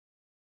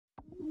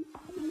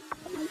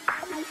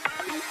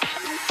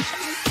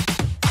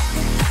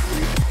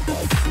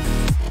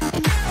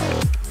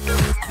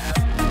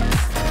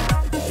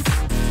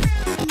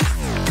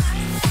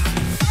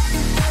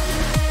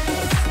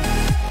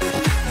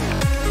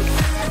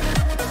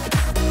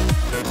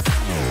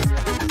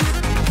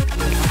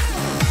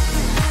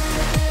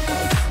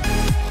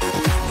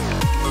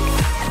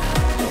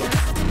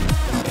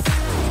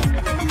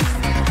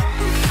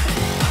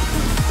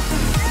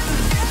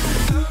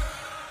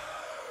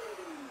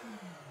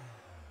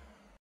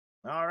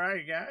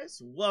Alright guys,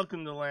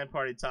 welcome to Land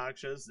Party Talk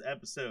Show. This is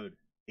episode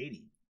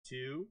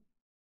 82.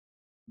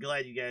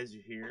 Glad you guys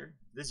are here.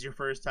 If this is your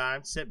first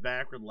time, sit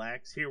back,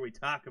 relax. Here we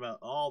talk about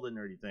all the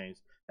nerdy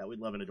things that we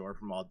love and adore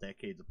from all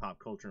decades of pop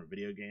culture and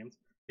video games.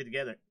 Get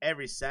together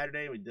every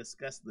Saturday and we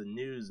discuss the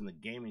news in the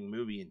gaming,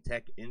 movie, and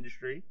tech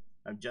industry.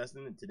 I'm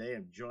Justin, and today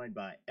I'm joined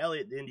by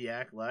Elliot the Indie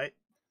Acolyte.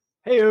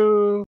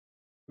 Heyo!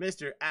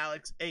 Mr.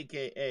 Alex,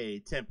 aka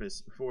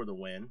Tempest, for the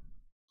win.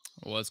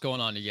 What's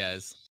going on, you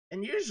guys?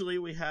 And usually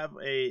we have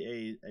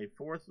a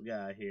fourth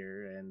guy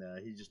here, and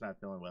he's just not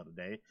feeling well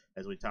today,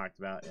 as we talked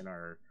about in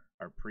our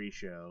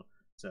pre-show.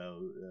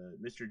 So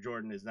Mr.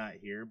 Jordan is not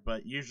here,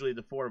 but usually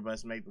the four of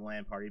us make the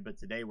LAN party. But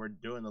today we're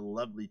doing the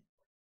lovely,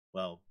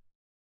 well,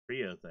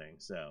 trio thing.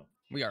 So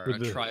we are a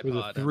tripod.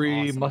 We're the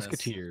three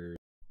musketeers.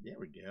 There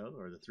we go,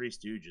 or the three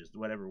stooges,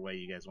 whatever way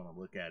you guys want to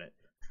look at it.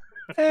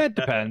 It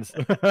depends.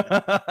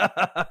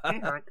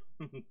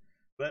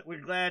 But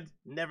we're glad,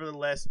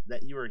 nevertheless,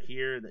 that you are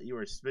here, that you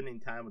are spending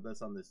time with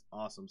us on this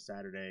awesome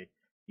Saturday.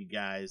 You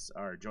guys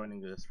are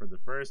joining us for the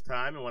first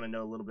time and want to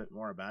know a little bit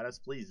more about us,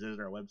 please visit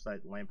our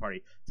website,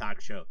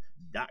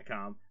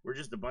 landpartytalkshow.com. We're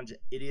just a bunch of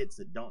idiots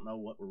that don't know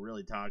what we're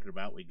really talking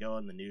about. We go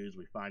on the news,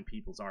 we find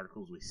people's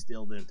articles, we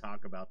still then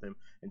talk about them,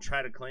 and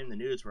try to claim the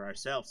news for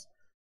ourselves.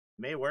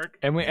 May work,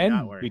 and may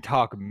not work. We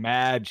talk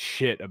mad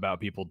shit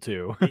about people,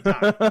 too. We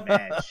talk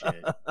mad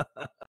shit.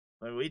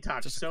 We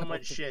talk so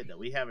much shit that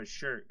we have a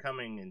shirt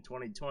coming in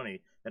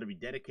 2020 that'll be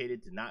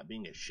dedicated to not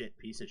being a shit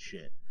piece of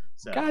shit.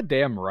 So,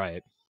 goddamn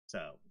right.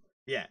 So,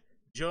 yeah,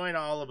 join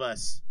all of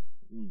us.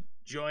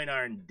 Join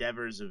our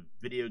endeavors of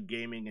video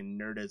gaming and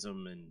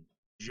nerdism, and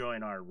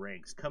join our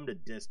ranks. Come to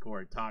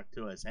Discord, talk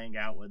to us, hang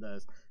out with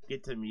us,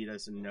 get to meet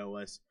us and know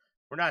us.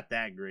 We're not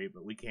that great,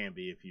 but we can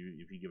be if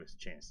you give us a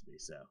chance to be.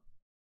 So,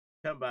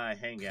 come by,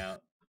 hang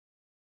out.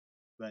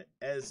 But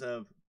as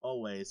of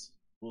always,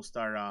 we'll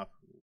start off.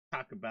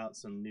 Talk about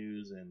some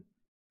news, and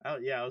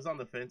I was on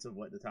the fence of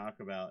what to talk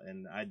about,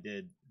 and I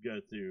did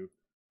go through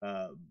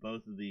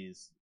both of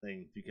these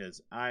things because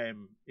I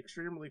am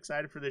extremely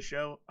excited for this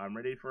show. I'm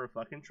ready for a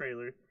fucking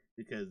trailer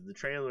because the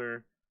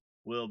trailer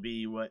will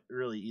be what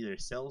really either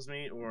sells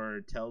me or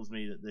tells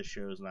me that this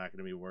show is not going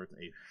to be worth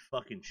a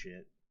fucking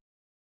shit.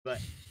 But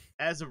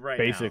as of right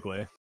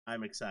now,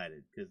 I'm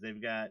excited because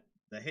they've got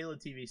the Halo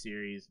TV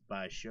series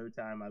by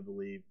Showtime, I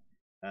believe,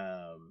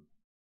 that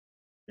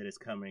is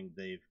coming.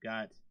 They've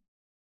got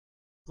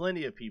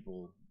plenty of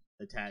people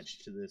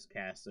attached to this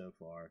cast so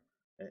far.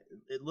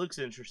 It looks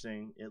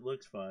interesting. It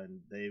looks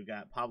fun. They've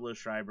got Pablo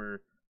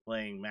Schreiber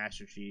playing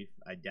Master Chief.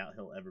 I doubt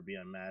he'll ever be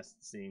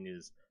unmasked, seeing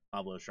as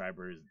Pablo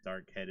Schreiber is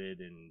dark-headed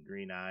and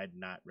green-eyed,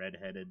 not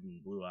red-headed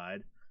and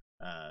blue-eyed.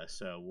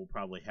 So we'll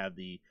probably have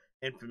the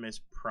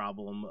infamous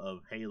problem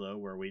of Halo,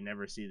 where we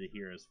never see the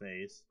hero's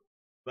face.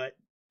 But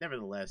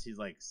nevertheless, he's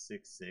like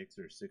 6'6"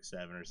 or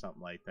 6'7" or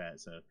something like that.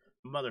 So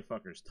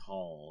motherfucker's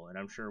tall, and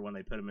I'm sure when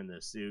they put him in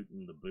the suit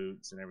and the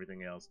boots and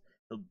everything else,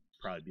 he'll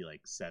probably be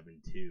like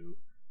 7'2"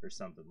 or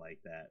something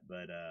like that.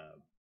 But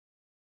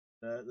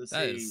that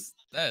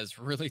is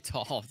really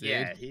tall, dude.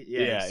 Yeah,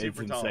 he's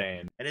super it's tall.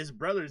 Insane. And his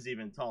brother's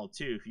even tall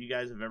too. If you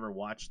guys have ever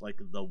watched like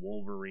the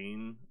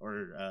Wolverine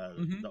or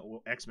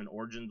the X-Men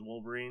Origins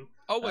Wolverine.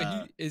 Oh wait,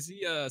 is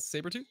he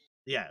Sabretooth?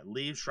 Yeah,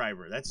 Liev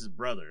Schreiber. That's his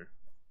brother.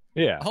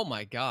 Yeah. Oh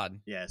my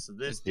god. Yeah, so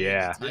this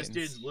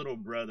dude's little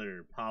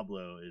brother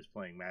Pablo is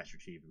playing Master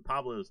Chief, and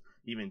Pablo's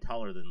even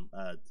taller than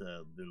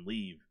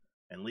Liev,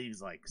 and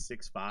Liev's like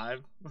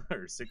 6'5"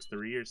 or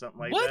 6'3" or something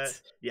like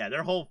that. Yeah,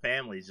 their whole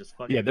family's just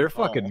fucking. Yeah, they're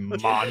tall. fucking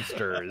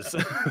monsters.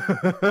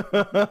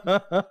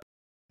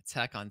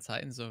 Attack on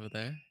Titans over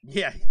there.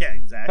 Yeah,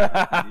 exactly.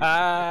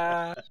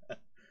 I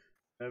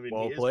mean,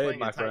 well he is played, playing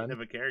my a titan friend. of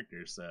a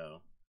character,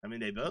 so. I mean,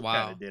 they both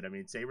kind of did. I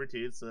mean,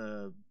 Sabretooth's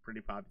a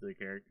pretty popular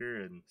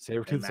character, and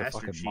Sabretooth's Master a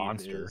fucking Chief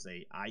monster. is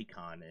a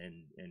icon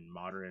in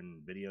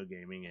modern video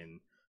gaming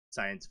and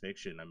science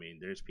fiction. I mean,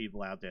 there's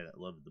people out there that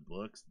love the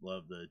books,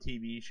 love the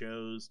TV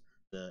shows,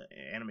 the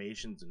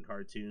animations and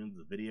cartoons,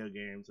 the video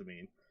games. I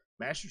mean,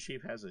 Master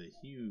Chief has a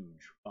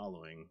huge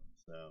following.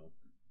 So,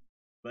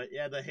 but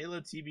yeah, the Halo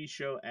TV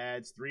show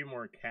adds 3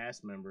 more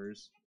cast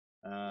members.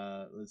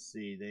 Let's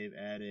see, they've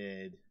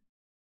added,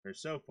 or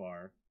so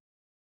far.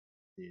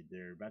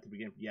 They're about to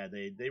begin. Yeah,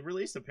 they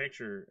released a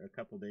picture a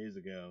couple days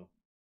ago.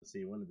 Let's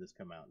see, when did this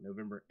come out?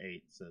 November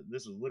 8th. So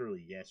this was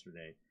literally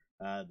yesterday.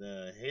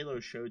 The Halo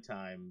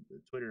Showtime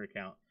Twitter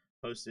account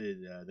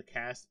posted the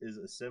cast is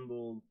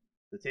assembled.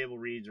 The table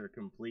reads are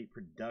complete.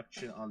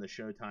 Production on the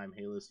Showtime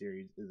Halo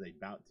series is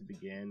about to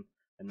begin.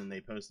 And then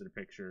they posted a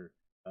picture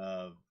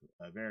of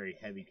a very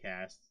heavy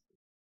cast.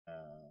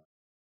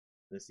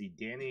 Let's see,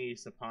 Danny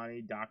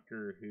Sapani,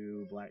 Doctor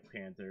Who, Black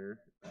Panther,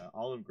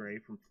 Olive Gray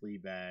from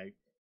Fleabag,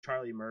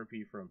 Charlie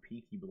Murphy from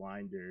Peaky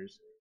Blinders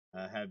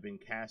have been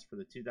cast for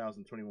the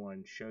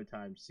 2021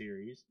 Showtime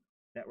series.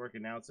 Network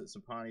announced that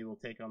Sapani will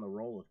take on the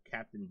role of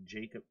Captain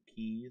Jacob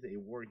Keyes, a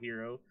war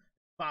hero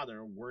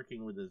father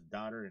working with his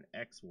daughter and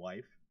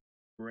ex-wife.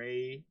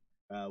 Gray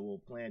will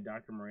plan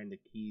Dr. Miranda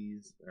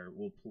Keyes, or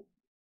will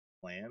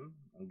plan?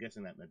 I'm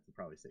guessing that meant to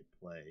probably say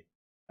play.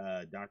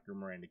 Dr.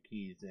 Miranda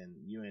Keyes, an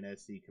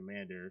UNSC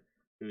commander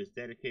who has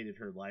dedicated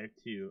her life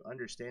to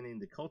understanding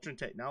the culture and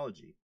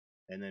technology.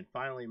 And then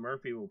finally,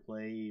 Murphy will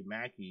play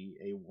Mackie,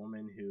 a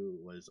woman who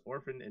was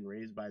orphaned and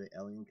raised by the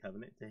Alien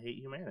Covenant to hate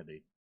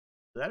humanity.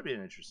 So that'd be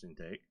an interesting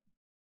take.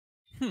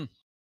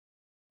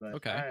 But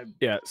Okay.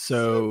 Yeah,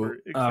 so super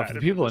for excited the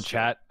people in this show.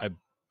 chat, I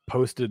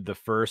posted the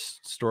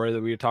first story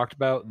that we had talked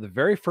about. The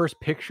very first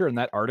picture in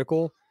that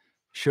article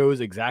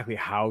shows exactly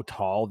how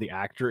tall the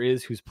actor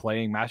is who's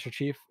playing Master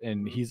Chief,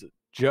 and he's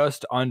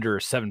just under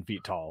 7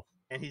 feet tall.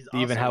 And he's They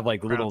even also have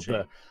like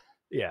crouching.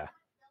 yeah.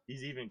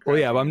 He's even Well,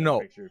 crouching yeah, but in that no.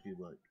 picture if you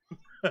look.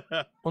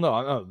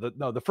 Well,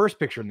 no, the first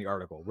picture in the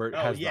article where it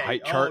has the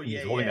height chart and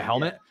he's holding the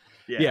helmet.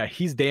 Yeah,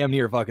 he's damn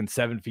near fucking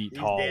 7 feet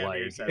tall. Damn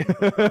near like 7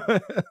 foot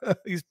tall.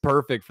 He's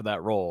perfect for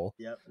that role.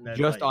 Yep.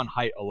 Just on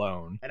height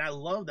alone. And I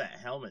love that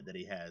helmet that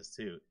he has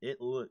too.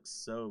 It looks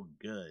so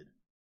good.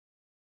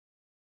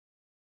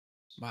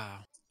 Wow.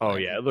 Oh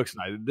yeah, it looks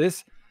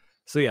nice.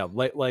 So yeah,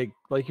 like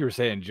you were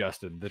saying,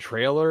 Justin, the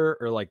trailer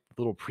or like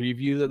the little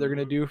preview that they're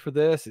gonna do for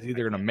this is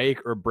either gonna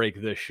make or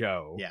break this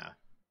show. Yeah.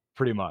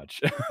 Pretty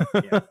much.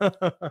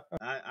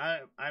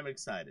 I'm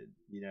excited.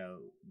 You know,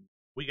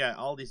 we got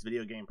all these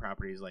video game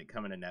properties like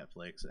coming to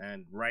Netflix,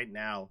 and right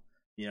now,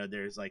 you know,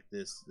 there's like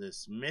this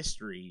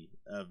mystery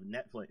of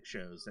Netflix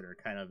shows that are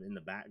kind of in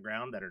the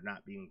background that are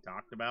not being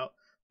talked about,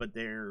 but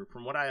they're,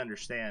 from what I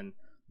understand,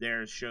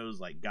 there's shows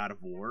like God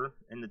of War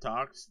in the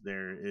talks.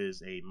 There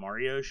is a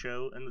Mario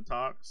show in the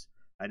talks.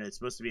 I know it's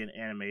supposed to be an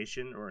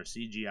animation or a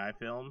CGI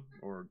film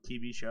or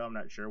TV show. I'm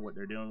not sure what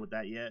they're doing with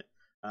that yet.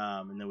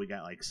 And then we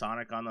got like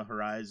Sonic on the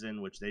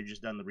horizon, which they've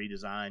just done the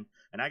redesign.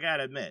 And I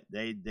gotta admit,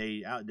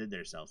 they outdid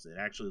themselves. It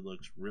actually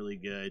looks really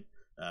good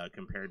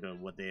compared to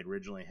what they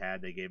originally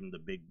had. They gave them the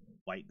big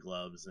white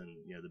gloves and,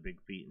 you know, the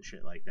big feet and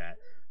shit like that.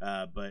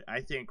 But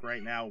I think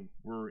right now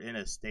we're in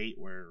a state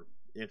where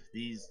if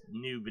these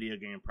new video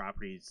game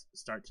properties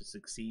start to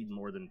succeed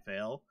more than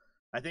fail,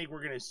 I think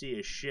we're going to see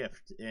a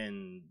shift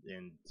in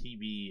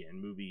TV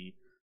and movie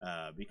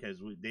because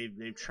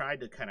they've tried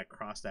to kind of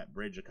cross that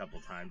bridge a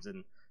couple times,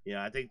 and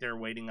I think they're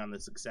waiting on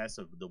the success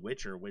of The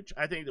Witcher, which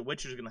I think The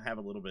Witcher is going to have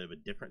a little bit of a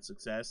different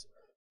success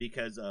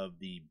because of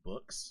the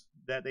books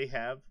that they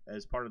have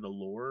as part of the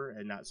lore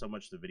and not so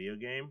much the video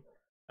game.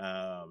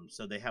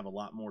 So they have a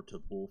lot more to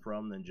pull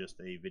from than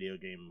just a video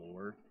game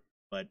lore.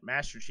 But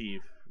Master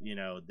Chief,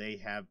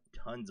 they have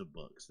tons of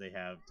books. They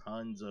have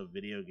tons of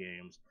video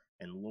games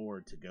and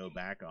lore to go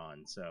back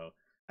on. So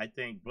I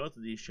think both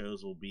of these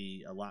shows will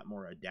be a lot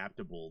more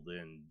adaptable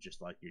than just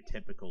like your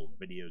typical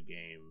video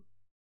game,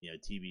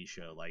 TV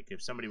show. Like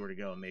if somebody were to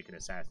go and make an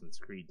Assassin's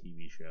Creed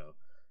TV show,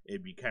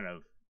 it'd be kind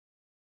of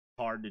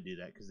hard to do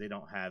that because they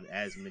don't have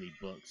as many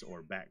books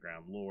or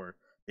background lore.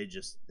 They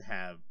just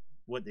have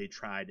what they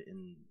tried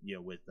in,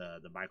 with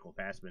the Michael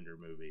Fassbender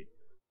movie.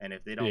 And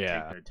if they don't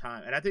take their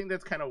time, and I think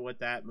that's kind of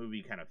what that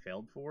movie kind of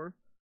failed for,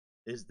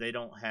 is they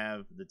don't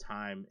have the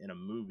time in a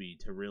movie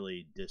to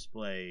really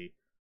display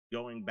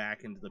going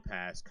back into the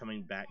past,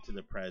 coming back to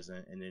the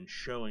present, and then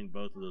showing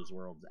both of those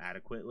worlds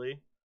adequately.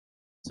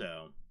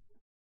 So,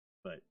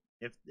 but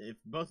if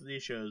both of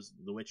these shows,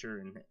 The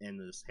Witcher and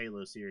this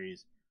Halo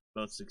series,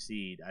 both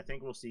succeed, I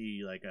think we'll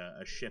see like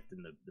a shift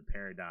in the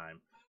paradigm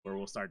where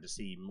we'll start to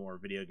see more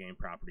video game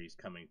properties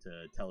coming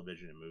to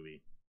television and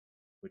movie,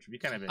 which would be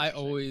kind of interesting. I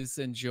always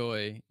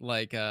enjoy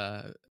like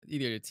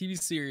either a TV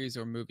series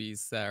or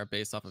movies that are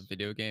based off of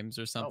video games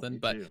or something.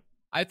 But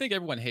I think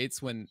everyone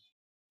hates when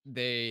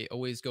they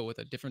always go with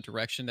a different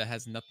direction that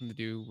has nothing to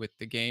do with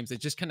the games. They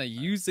just kind of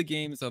use the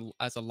games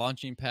as a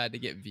launching pad to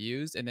get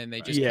views, and then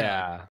they just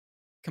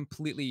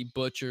completely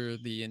butcher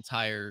the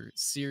entire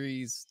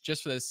series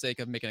just for the sake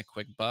of making a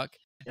quick buck.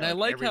 And I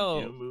like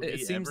how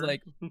it seems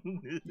like,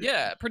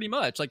 yeah, pretty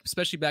much, like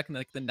especially back in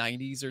like the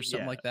 90s or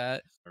something like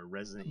that. Or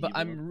Resident But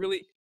Evil. I'm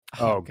really,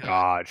 oh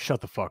God,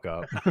 shut the fuck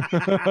up.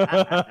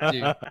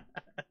 Dude.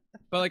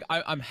 But like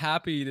I'm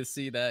happy to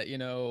see that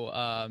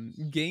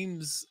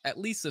games, at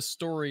least the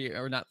story,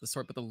 or not the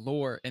story, but the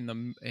lore in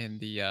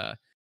the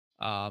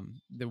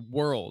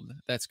world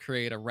that's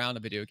created around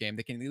a video game,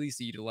 they can at least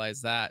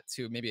utilize that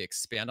to maybe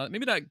expand on it.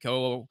 Maybe not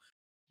go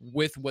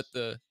with what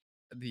the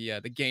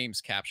games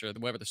capture,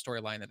 whatever the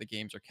storyline that the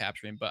games are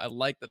capturing. But I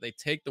like that they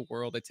take the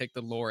world, they take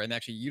the lore, and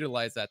actually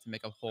utilize that to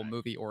make a whole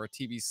movie or a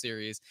TV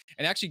series,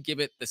 and actually give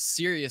it the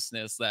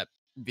seriousness that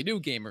video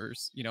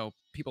gamers,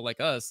 people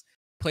like us,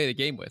 play the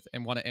game with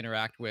and want to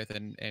interact with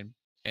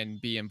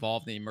and be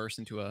involved and immersed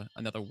into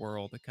another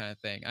world, kind of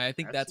thing. And I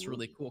think that's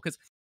really cool because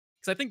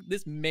I think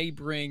this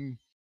maybe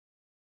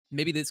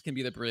this can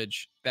be the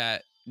bridge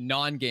that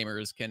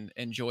non-gamers can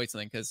enjoy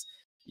something, because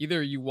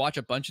either you watch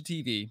a bunch of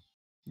TV,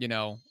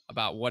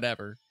 about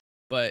whatever,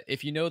 but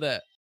if you know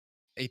that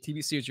a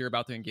TV series you're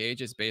about to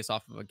engage is based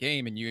off of a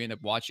game and you end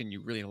up watching,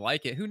 you really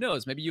like it, who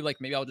knows? Maybe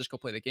I'll just go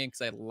play the game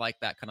because I like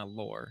that kind of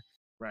lore.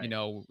 Right.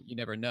 You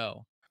never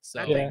know.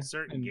 So I think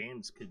certain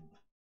games could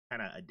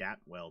kind of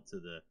adapt well to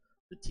the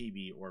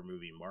TV or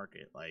movie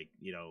market. Like,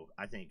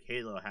 I think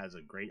Halo has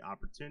a great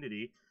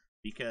opportunity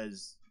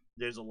because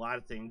there's a lot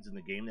of things in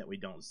the game that we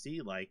don't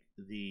see, like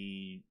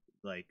the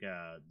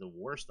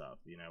war stuff.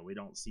 You know, we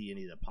don't see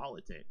any of the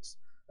politics.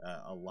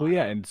 A lot. Well,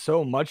 yeah, of, and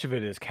so much of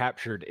it is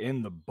captured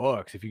in the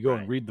books. If you go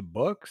and Right. read the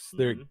books,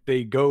 Mhm.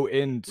 they go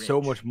in so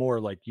Rich. much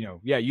more. Like, you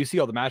know, yeah, you see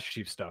all the Master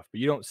Chief stuff,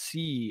 but you don't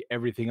see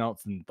everything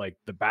else in like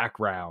the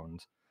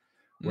background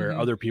where Mhm.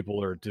 other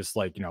people are just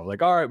like, you know,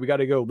 like, all right, we got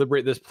to go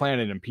liberate this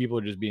planet, and people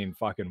are just being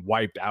fucking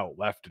wiped out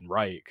left and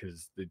right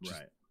because they just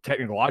Right.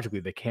 technologically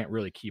they can't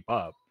really keep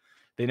up.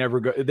 They never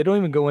go. They don't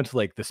even go into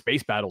like the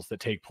space battles that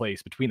take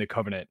place between the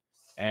Covenant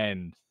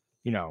and,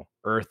 you know,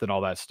 Earth and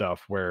all that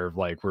stuff, where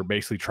like we're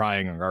basically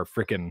trying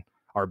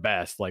our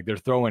best. Like they're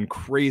throwing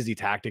crazy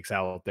tactics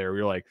out there.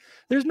 We're like,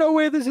 there's no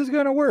way this is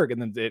gonna work,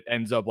 and then it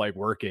ends up like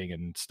working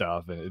and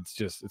stuff, and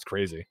it's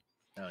crazy.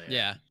 Oh yeah.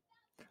 Yeah.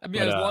 I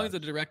mean, But as long as the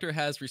director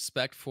has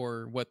respect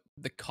for what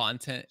the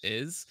content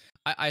is,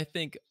 I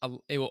think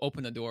it will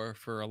open the door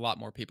for a lot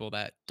more people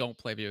that don't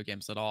play video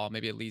games at all.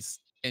 Maybe at least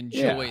yeah,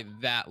 enjoy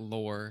that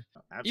lore.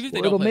 Even if Absolutely. they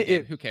well, don't it'll play the make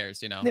game, it who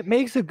cares, you know? it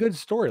makes a good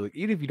story. Like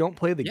even if you don't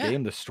play the Yeah.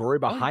 game, the story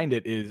Oh, yeah. behind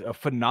it is a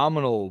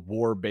phenomenal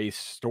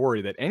war-based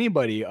story that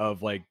anybody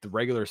of like the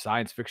regular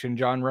science fiction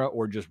genre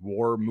or just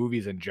war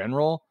movies in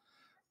general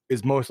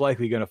is most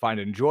likely going to find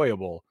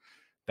enjoyable.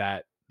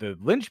 That the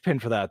linchpin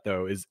for that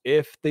though is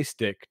if they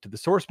stick to the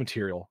source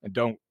material and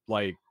don't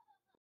like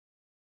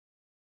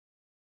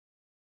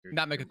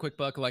Not make a quick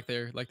buck like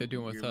they're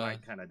doing with Your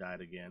mic kind of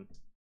died again.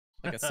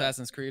 like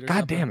Assassin's Creed or God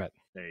something. damn it.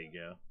 There you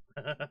go.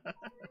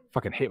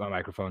 Fucking hate my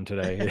microphone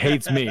today. It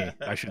hates me,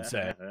 I should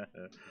say.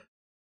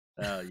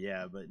 Oh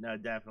yeah, but no,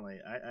 definitely.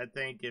 I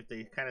think if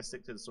they kind of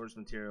stick to the source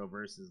material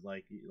versus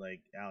like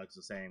Alex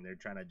was saying, they're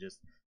trying to just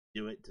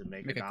do it to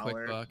make a Quick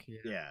dollar. buck. Yeah.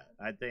 Yeah,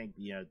 I think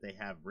they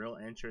have real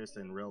interest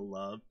and real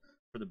love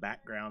for the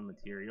background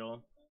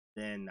material.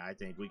 Then I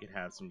think we could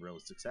have some real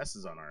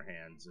successes on our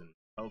hands, and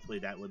hopefully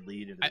that would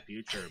lead into the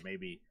future.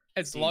 Maybe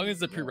As long as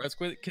the more.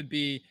 prerequisite could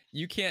be,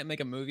 you can't make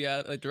a movie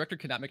out. A director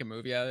cannot make a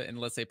movie out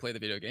unless they play the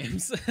video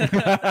games,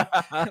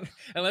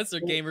 unless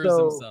they're gamers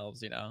So-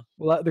 themselves. You know.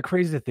 Well, the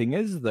crazy thing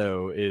is,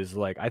 though, is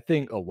like I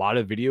think a lot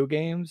of video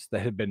games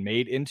that have been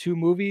made into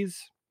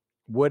movies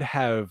would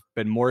have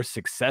been more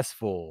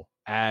successful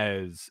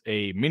as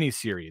a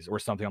miniseries or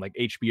something on like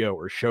HBO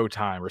or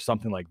Showtime or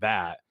something like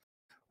that,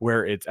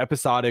 where it's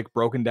episodic,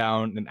 broken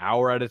down an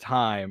hour at a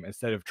time,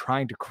 instead of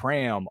trying to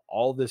cram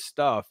all this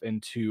stuff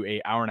into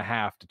a hour and a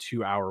half to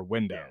 2 hour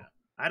window. Yeah.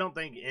 I don't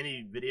think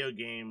any video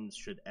games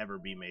should ever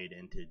be made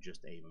into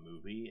just a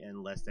movie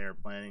unless they're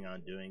planning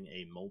on doing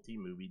a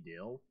multi-movie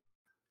deal.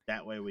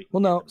 That way we can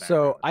Well, get no, the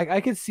so background.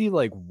 I could see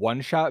like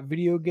one-shot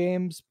video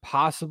games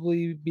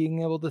possibly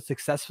being able to Yeah,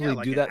 successfully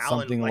like do an that,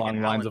 Alan, something like along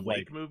an the lines Alan of like,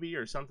 Wake movie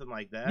or something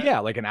like that. yeah,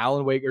 like an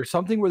Alan Wake or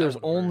something where That there's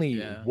would work, only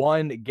yeah.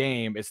 one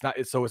game. It's not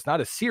so it's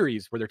not a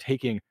series where they're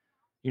taking,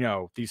 you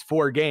know, these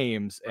 4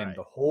 games and Right.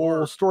 the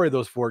whole Or- story of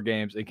those 4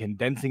 games and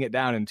condensing it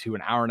down into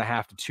an hour and a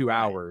half to 2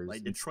 hours.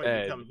 Like Detroit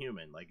Instead, Become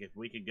Human. Like if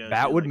we could go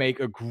that to, would like, make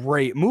a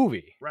great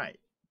movie. right.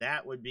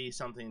 That would be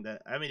something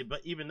that but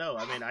even though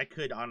I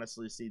could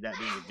honestly see that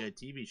being a good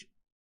TV show.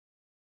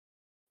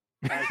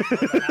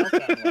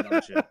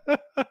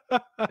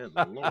 Good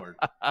lord.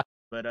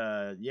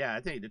 But yeah, I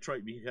think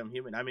Detroit Become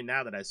Human. I mean,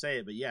 now that I say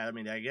it, but yeah, I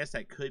mean, I guess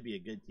that could be a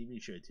good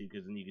TV show too,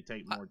 because then you could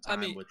take more time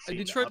I mean, with seeing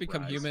Detroit the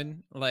Become uprise.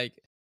 Human, like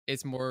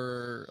it's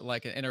more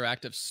like an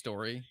interactive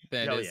story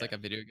than Oh, it is yeah. like a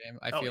video game.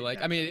 I Oh, feel yeah,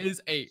 like. I mean, it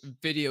definitely. is a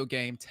video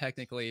game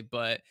technically,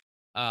 but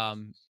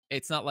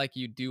it's not like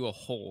you do a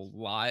whole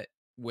lot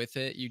with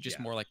it. You just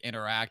Yeah. more like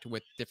interact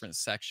with different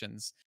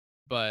sections.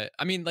 But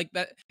I mean, like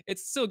that,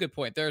 it's still a good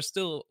point. There are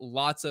still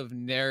lots of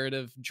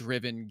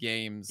narrative-driven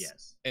games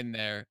Yes. in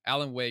there.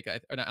 Alan Wake, or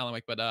not Alan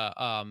Wake, but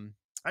I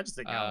just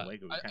think Alan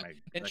Wake would be kind of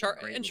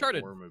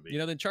Uncharted, horror movie. you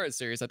know, the Uncharted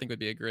series I think would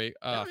be a great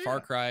Oh, Far yeah.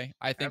 Cry.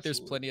 I think there's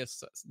Absolutely. plenty of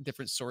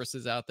different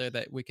sources out there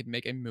that we could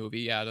make a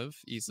movie out of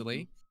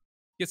easily.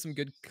 Get some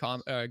good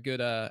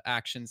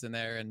actions in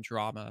there and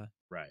drama.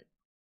 Right.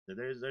 So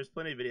there's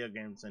plenty of video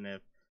games, and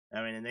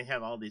and they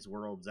have all these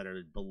worlds that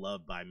are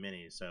beloved by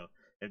many. So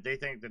if they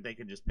think that they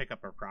could just pick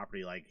up a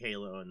property like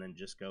Halo and then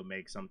just go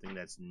make something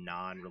that's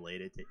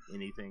non-related to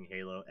anything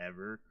Halo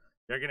ever,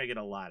 they're gonna get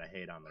a lot of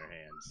hate on their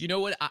hands. You know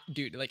what,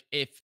 dude? Like,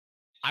 if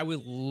I would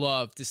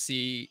love to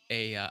see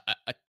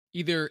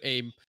either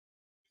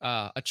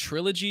a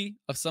trilogy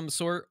of some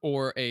sort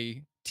or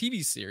a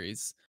TV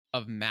series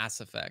of Mass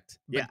Effect,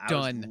 but Yeah, I was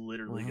done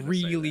literally gonna say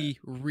really,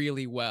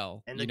 really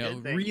well. And you the know,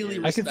 good thing really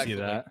is- I can see respectfully.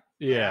 that.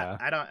 Yeah.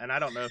 I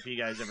don't know if you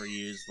guys ever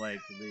used like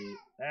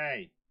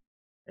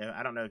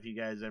I don't know if you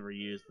guys ever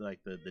used like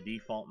the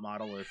default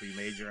model or if you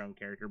made your own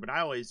character, but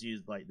I always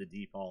used like the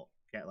default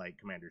like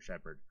Commander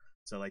Shepard.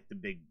 So like the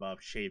big buff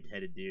shaved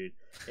headed dude.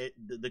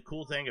 The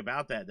cool thing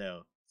about that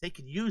though, they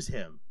could use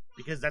him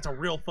because that's a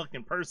real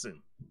fucking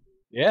person.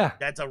 Yeah.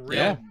 That's a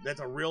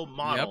real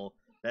model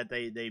that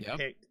they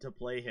picked to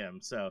play him.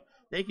 So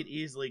they could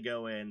easily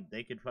go in,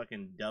 they could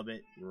fucking dub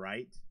it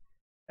right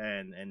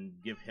and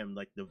give him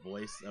like the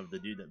voice of the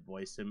dude that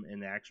voiced him in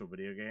the actual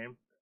video game.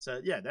 So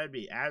yeah, that'd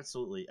be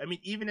absolutely. I mean,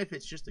 even if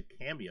it's just a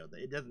cameo,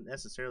 it doesn't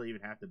necessarily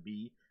even have to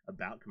be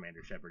about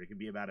Commander Shepard. It could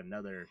be about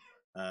another,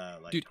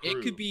 like Dude, crew.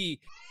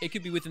 it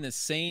could be within the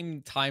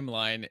same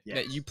timeline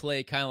that you Yes.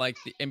 play, kind of like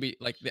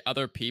like the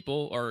other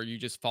people, or you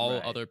just follow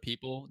Right. other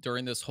people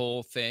during this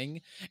whole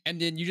thing,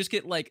 and then you just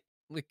get like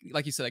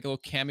you said, like a little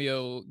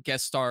cameo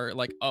guest star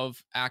like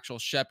of actual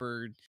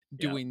Shepard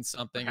Yeah. doing Or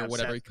something or have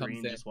whatever. Seth He comes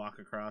Green in. just walk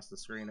across the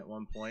screen at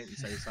one point and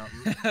say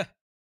something.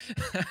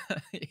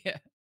 Yeah,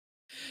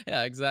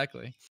 yeah,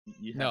 exactly.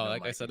 You have No, no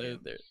like I mic said, again.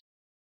 they're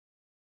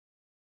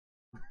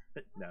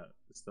No,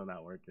 it's still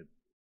not working.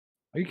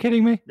 Are you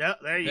kidding me? No,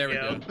 there you There we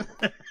go.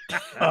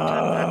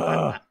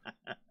 I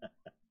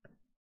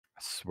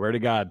swear to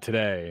God,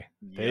 today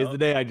is the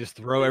day I just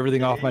throw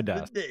everything off my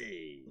desk.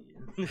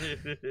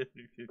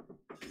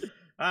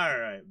 All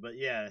right, but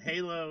yeah,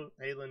 Halo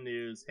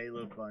news,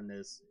 Halo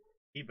funness.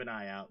 Keep an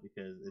eye out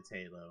because it's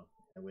Halo,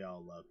 and we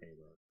all love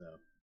Halo. So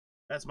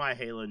that's my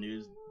Halo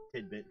news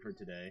tidbit for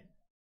today.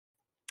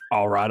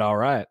 All right.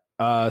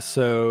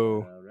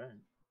 So All right.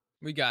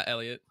 we got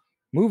Elliot.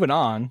 moving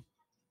on,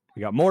 we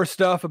got more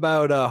stuff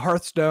about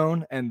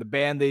Hearthstone and the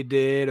ban they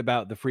did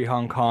about the free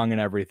Hong Kong and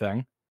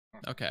everything.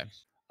 Okay.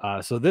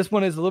 So this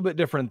one is a little bit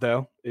different,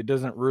 though. It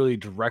doesn't really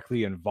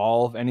directly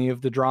involve any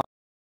of the drama.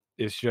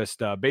 It's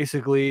just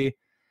basically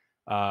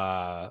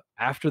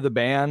after the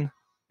ban,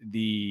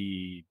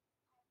 the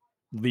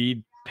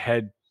lead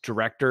head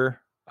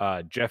director,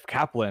 Jeff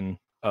Kaplan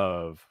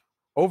of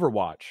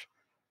Overwatch,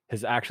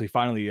 has actually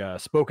finally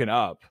spoken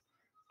up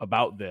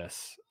about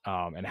this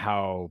and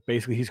how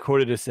basically he's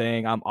quoted as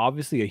saying, "I'm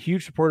obviously a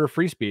huge supporter of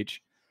free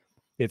speech.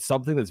 It's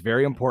something that's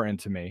very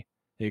important to me.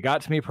 It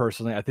got to me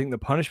personally. I think the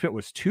punishment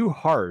was too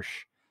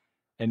harsh,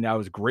 and I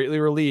was greatly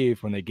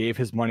relieved when they gave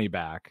his money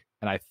back.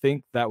 And I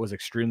think that was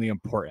extremely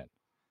important."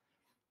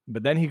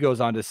 But then he goes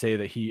on to say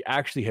that he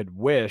actually had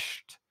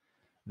wished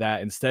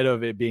that instead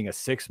of it being a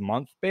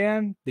 6-month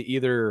ban, they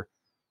either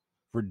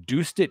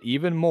reduced it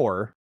even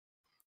more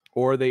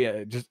or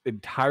they just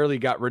entirely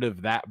got rid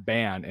of that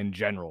ban in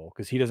general,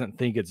 because he doesn't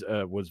think it's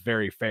was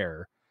very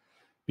fair,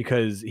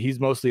 because he's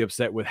mostly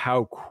upset with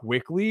how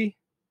quickly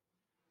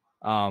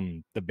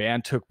the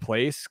ban took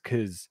place.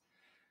 Because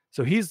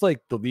so he's like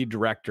the lead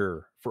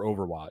director for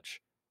Overwatch.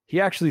 He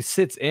actually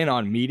sits in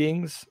on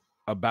meetings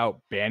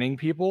about banning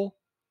people,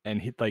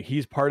 and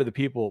he's part of the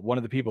people, one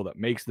of the people that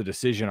makes the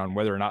decision on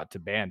whether or not to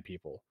ban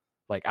people,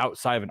 like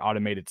outside of an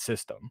automated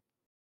system.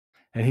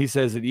 And he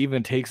says it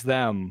even takes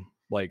them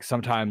like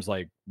sometimes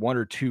like 1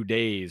 or 2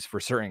 days for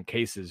certain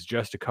cases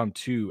just to come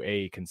to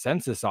a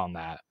consensus on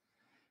that.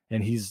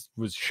 And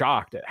was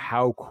shocked at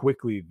how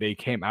quickly they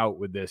came out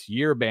with this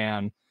year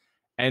ban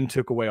and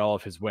took away all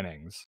of his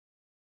winnings.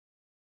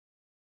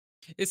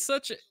 It's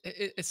such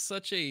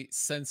a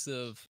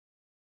sensitive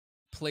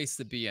place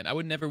to be in. I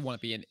would never want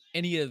to be in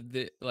any of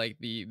the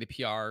the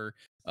PR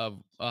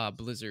of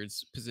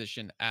Blizzard's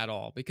position at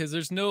all, because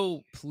there's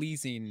no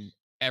pleasing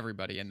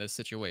everybody in this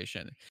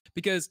situation.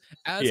 Because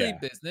as a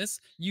business,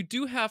 you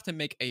do have to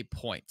make a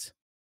point.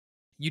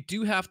 You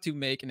do have to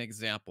make an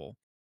example.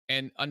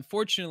 And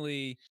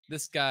unfortunately,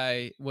 this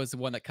guy was the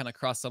one that kind of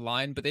crossed the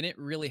line, but they didn't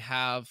really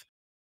have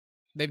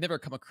they've never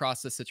come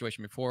across this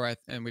situation before,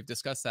 and we've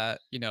discussed that,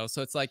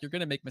 so it's like you're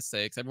going to make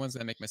mistakes. Everyone's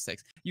going to make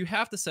mistakes. You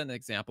have to set an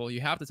example.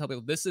 You have to tell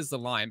people this is the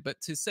line.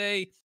 But to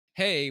say,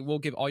 hey, we'll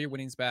give all your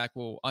winnings back,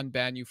 we'll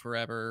unban you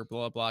forever,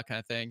 blah blah kind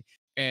of thing,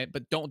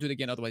 but don't do it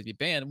again, otherwise be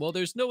banned. Well,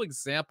 there's no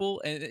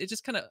example, and it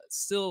just kind of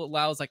still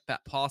allows like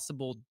that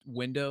possible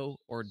window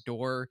or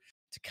door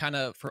to kind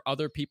of for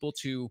other people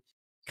to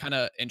kind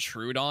of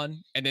intrude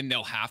on, and then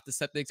they'll have to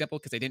set the example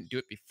because they didn't do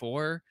it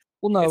before.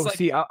 Well, no, It's like,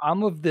 see,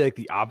 I'm of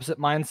the opposite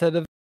mindset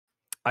of.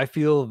 I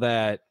feel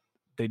that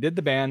they did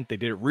the ban, they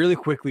did it really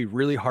quickly,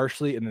 really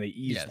harshly, and then they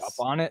eased up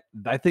on it.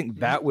 I think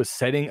that was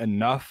setting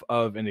enough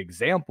of an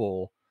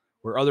example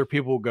where other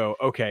people go,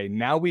 okay,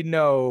 now we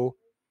know,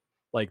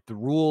 like, the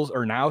rules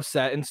are now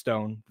set in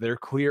stone. They're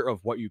clear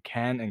of what you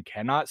can and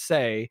cannot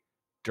say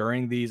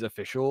during these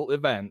official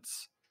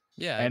events.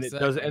 yeah, And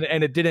exactly.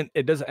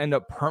 it doesn't end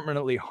up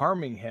permanently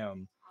harming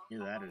him.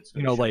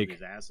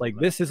 Like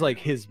this is like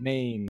his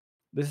main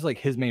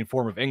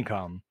form of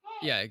income.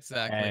 Yeah,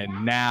 exactly.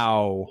 And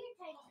now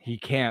he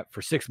can't,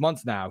 for 6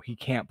 months now, he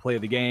can't play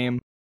the game.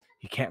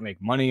 He can't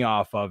make money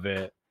off of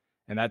it.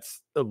 And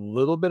that's a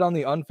little bit on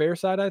the unfair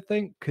side, I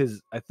think,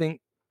 because I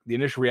think the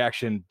initial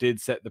reaction did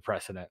set the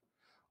precedent.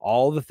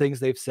 All the things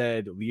they've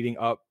said leading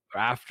up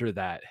after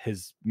that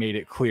has made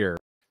it clear.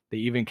 They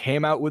even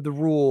came out with the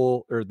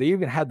rule, or they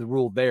even had the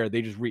rule there.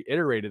 They just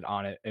reiterated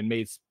on it and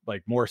made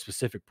like more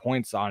specific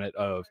points on it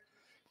of,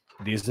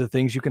 these are the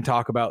things you can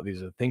talk about.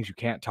 These are the things you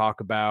can't talk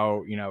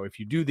about. If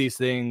you do these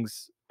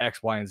things,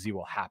 X, Y, and Z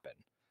will happen.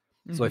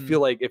 So I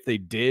feel like if they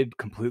did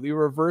completely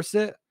reverse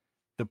it,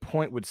 the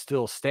point would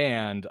still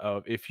stand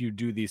of, if you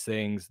do these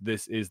things,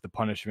 this is the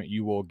punishment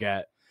you will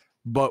get.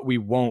 But we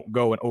won't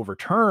go and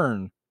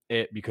overturn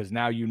it because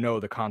now you know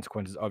the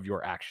consequences of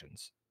your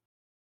actions.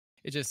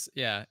 It just,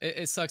 yeah,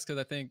 it sucks because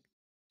I think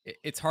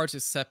it's hard to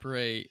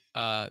separate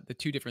the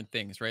two different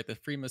things, right? The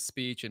freedom of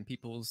speech and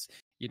people's,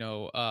 you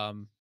know,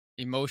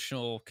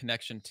 emotional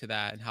connection to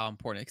that and how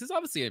important, because it's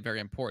obviously very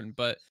important,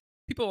 but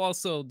people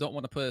also don't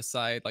want to put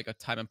aside like a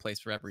time and place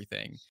for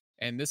everything.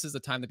 And this is the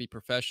time to be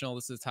professional.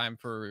 This is the time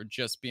for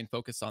just being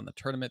focused on the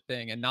tournament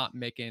thing and not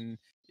making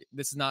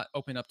this is not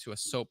open up to a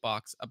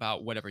soapbox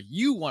about whatever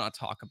you want to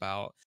talk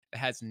about. It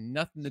has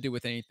nothing to do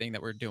with anything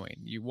that we're doing.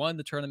 You won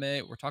the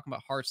tournament. We're talking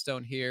about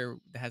Hearthstone here.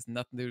 That has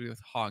nothing to do with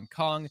Hong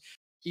Kong.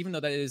 Even though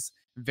that is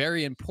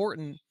very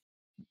important,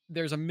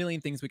 there's a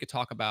million things we could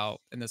talk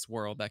about in this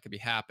world that could be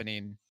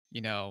happening,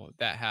 you know,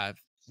 that have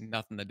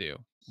nothing to do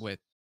with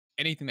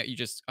anything that you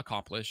just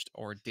accomplished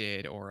or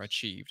did or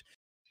achieved.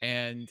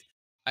 And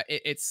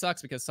it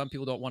sucks because some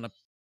people don't want to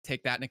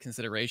take that into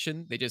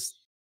consideration. They just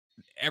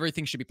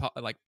everything should be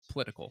like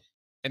political,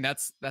 and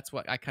that's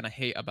what I kind of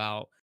hate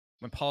about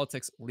when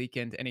politics leak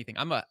into anything.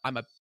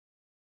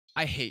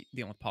 I hate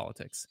dealing with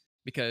politics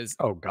because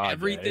Oh God, yeah.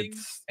 everything,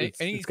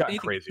 It's gotten anything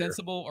crazier.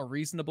 sensible or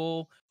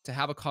reasonable to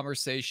have a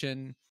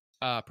conversation,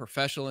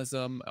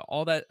 professionalism,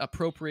 all that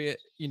appropriate,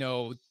 you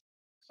know,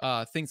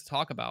 things to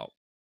talk about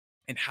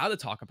and how to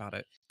talk about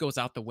it goes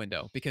out the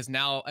window because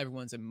now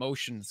everyone's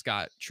emotions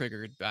got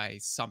triggered by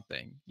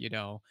something, you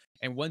know.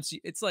 And once you,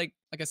 it's like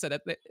I said,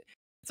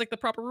 it's like the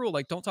proper rule.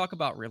 Like, don't talk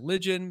about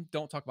religion,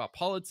 don't talk about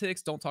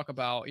politics, don't talk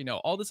about, you know,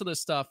 all this other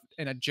stuff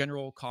in a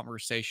general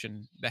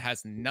conversation that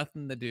has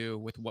nothing to do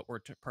with what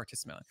we're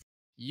participating in.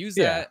 Use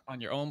Yeah. that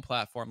on your own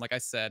platform, like I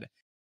said.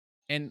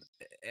 And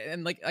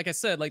like I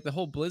said, like the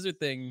whole Blizzard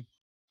thing,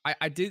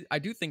 I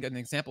do think an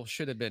example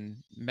should have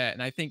been met,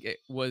 and I think it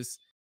was,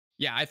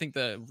 yeah, I think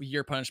the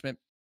year punishment,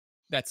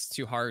 that's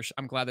too harsh.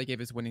 I'm glad they gave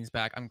his winnings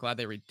back. I'm glad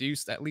they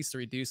reduced the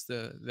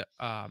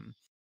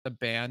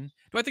ban.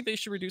 Do I think they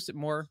should reduce it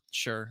more?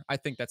 Sure. I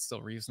think that's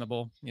still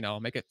reasonable. You know,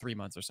 make it 3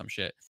 months or some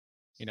shit,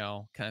 you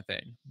know, kind of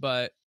thing.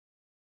 But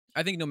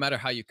I think no matter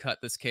how you cut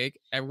this cake,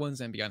 everyone's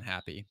gonna be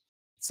unhappy.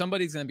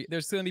 There's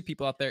gonna be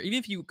people out there, even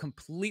if you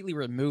completely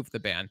remove the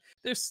ban,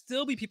 there's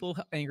still be people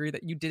angry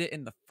that you did it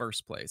in the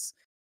first place.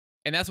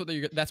 And that's what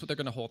they're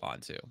gonna hold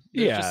on to.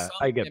 Yeah,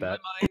 I get in that.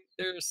 my mind,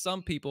 there's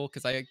some people,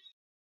 because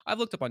I've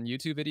looked up on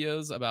YouTube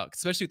videos about,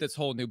 especially with this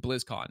whole new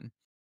BlizzCon.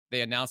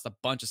 They announced a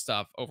bunch of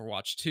stuff: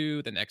 Overwatch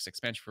 2, the next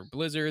expansion for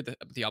Blizzard, the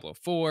Diablo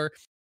 4,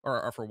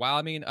 or for WoW,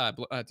 I mean,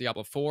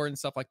 Diablo 4 and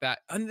stuff like that.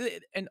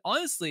 And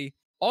honestly,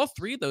 all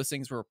three of those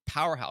things were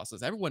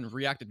powerhouses. Everyone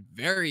reacted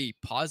very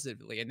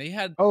positively, and they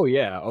had Oh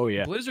yeah.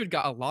 Blizzard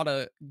got a lot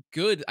of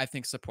good, I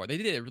think, support. They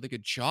did a really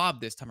good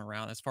job this time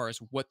around as far as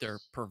what they're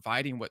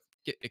providing, what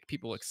get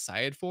people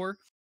excited for.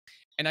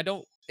 And I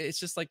don't, it's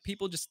just like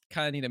people just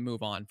kind of need to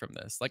move on from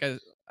this. Like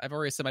I've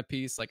already said my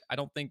piece. Like, I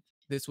don't think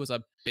this was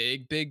a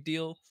big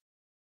deal.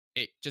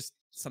 It just,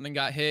 something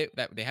got hit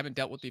that they haven't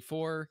dealt with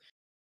before.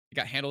 It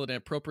got handled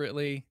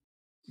inappropriately,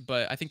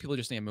 but I think people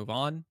just need to move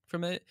on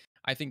from it.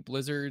 I think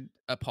Blizzard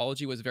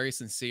apology was very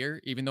sincere,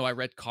 even though I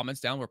read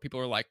comments down where people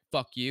are like,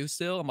 fuck you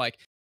still. I'm like,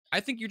 I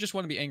think you just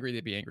want to be angry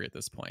to be angry at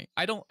this point.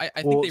 I think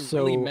they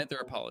really meant their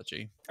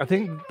apology. I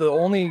think the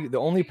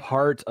only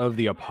part of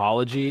the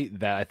apology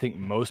that I think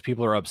most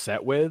people are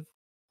upset with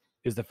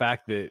is the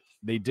fact that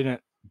they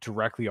didn't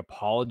directly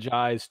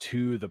apologize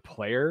to the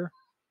player.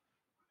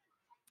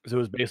 So it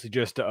was basically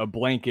just a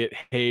blanket,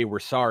 hey, we're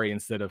sorry,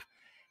 instead of,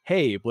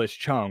 hey, Blitz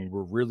Chung,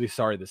 we're really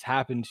sorry this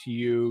happened to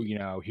you. You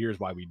know, here's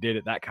why we did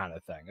it, that kind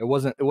of thing. It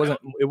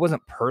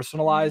wasn't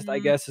personalized, I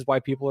guess, is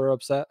why people are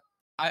upset.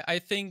 I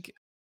think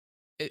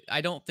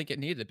I don't think it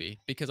needed to be,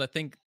 because I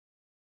think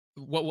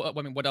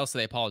what else are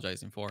they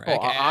apologizing for? Oh,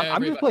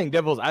 I'm just playing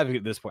devil's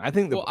advocate at this point. I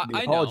think the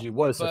apology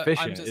was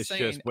sufficient. It's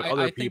just what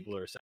other people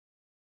are saying.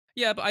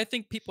 Yeah, but I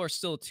think people are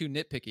still too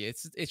nitpicky.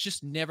 It's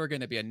just never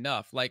going to be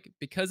enough. Like,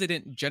 because they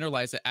didn't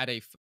generalize it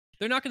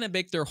they're not going to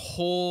make their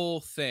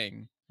whole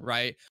thing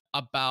right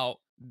about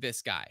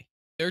this guy.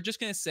 They're just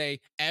going to say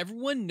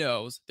everyone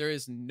knows, there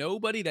is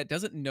nobody that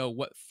doesn't know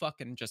what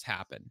fucking just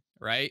happened,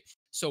 right?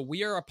 So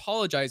we are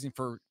apologizing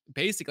for,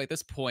 basically at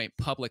this point,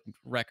 public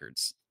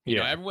records. You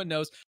know, everyone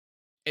knows.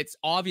 It's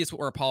obvious what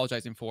we're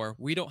apologizing for.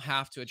 We don't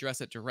have to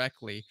address it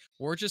directly.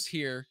 We're just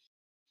here.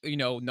 You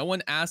know, no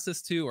one asked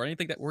us to or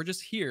anything. That we're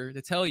just here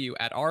to tell you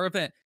at our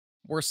event,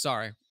 we're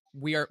sorry.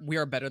 We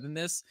are better than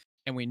this,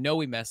 and we know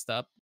we messed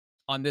up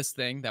on this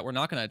thing that we're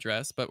not going to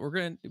address, but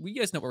we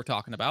guys know what we're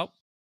talking about.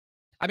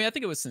 I mean, I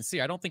think it was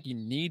sincere. I don't think you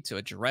need to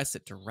address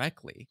it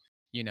directly.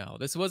 You know,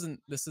 this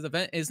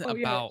event isn't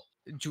about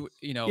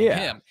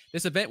him.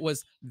 This event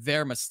was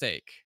their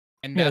mistake.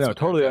 And that's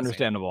totally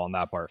understandable on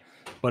that part.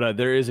 But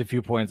there is a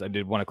few points I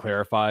did want to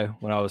clarify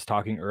when I was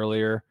talking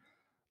earlier.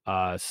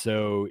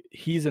 So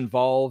he's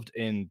involved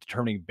in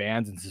determining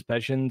bans and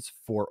suspensions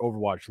for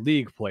Overwatch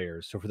League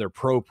players, so for their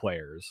pro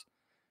players.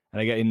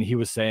 And he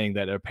was saying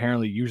that it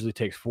apparently usually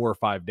takes 4 or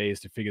 5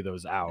 days to figure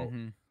those out.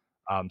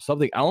 Mm-hmm.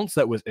 Something else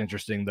that was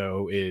interesting,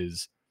 though,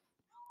 is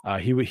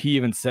he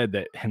even said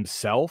that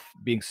himself,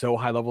 being so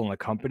high level in the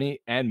company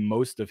and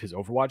most of his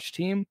Overwatch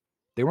team,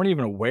 they weren't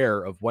even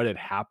aware of what had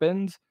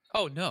happened.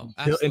 Oh no!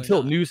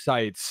 Until news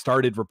sites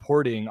started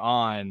reporting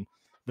on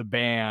the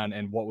ban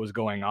and what was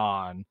going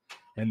on.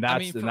 And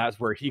that's that's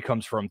where he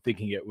comes from,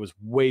 thinking it was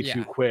way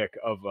too quick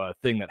of a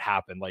thing that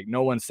happened. Like,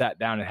 no one sat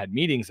down and had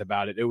meetings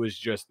about it. It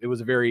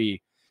was a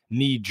very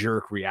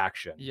knee-jerk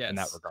reaction in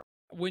that regard.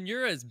 When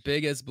you're as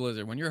big as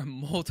Blizzard, when you're a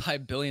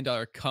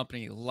multi-billion-dollar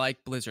company like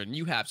Blizzard, and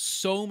you have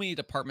so many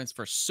departments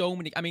for so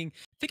many, I mean,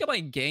 think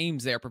about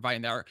games they're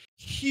providing that are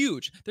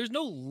huge. There's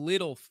no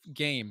little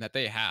game that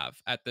they have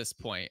at this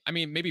point. I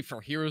mean, maybe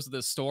for Heroes of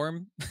the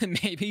Storm,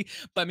 maybe,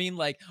 but I mean,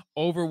 like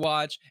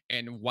Overwatch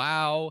and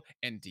WoW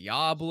and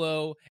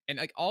Diablo and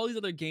like all these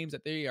other games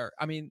that they are,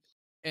 I mean,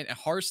 and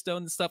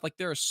Hearthstone and stuff. Like,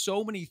 there are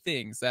so many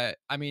things that,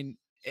 I mean,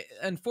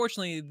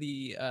 unfortunately,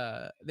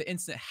 the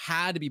incident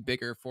had to be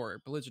bigger for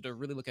Blizzard to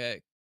really look at,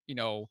 you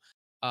know,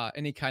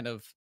 any kind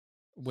of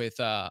with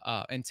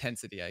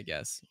intensity, I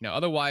guess. You know,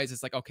 otherwise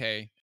it's like,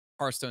 okay,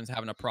 Hearthstone's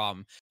having a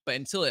problem, but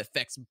until it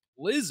affects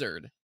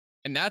Blizzard,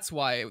 and that's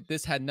why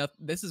this had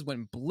nothing. This is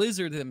when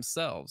Blizzard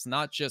themselves,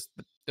 not just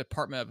the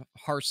Department of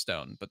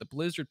Hearthstone, but the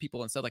Blizzard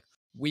people, and said like,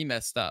 we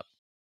messed up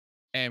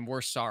and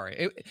we're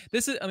sorry.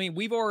 This is, I mean,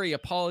 we've already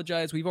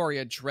apologized. We've already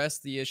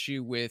addressed the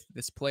issue with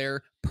this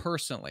player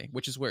personally,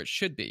 which is where it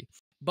should be.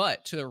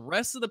 But to the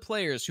rest of the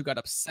players who got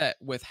upset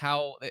with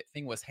how that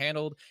thing was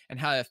handled and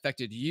how it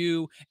affected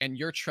you and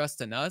your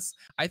trust in us,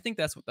 I think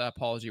that's what the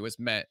apology was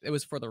meant. It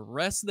was for the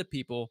rest of the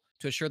people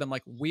to assure them,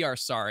 like, we are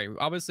sorry.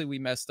 Obviously, we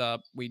messed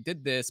up. We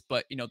did this,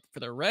 but, you know,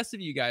 for the rest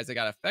of you guys that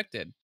got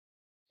affected,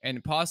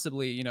 and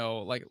possibly, you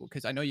know, like,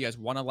 because I know you guys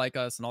want to like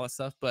us and all that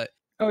stuff, but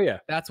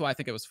that's what I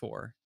think it was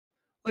for.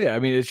 Well, yeah, I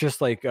mean, it's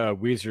just like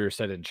Weezer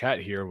said in chat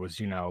here, was,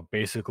 you know,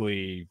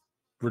 basically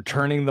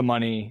returning the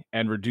money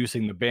and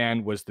reducing the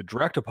ban was the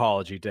direct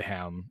apology to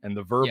him, and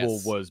the verbal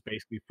was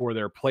basically for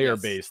their player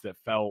base that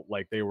felt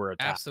like they were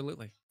attacked.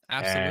 Absolutely.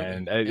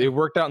 And it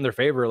worked out in their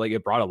favor. Like,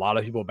 it brought a lot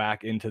of people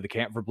back into the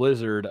camp for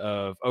Blizzard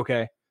of,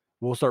 okay,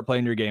 we'll start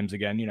playing your games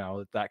again, you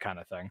know, that kind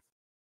of thing.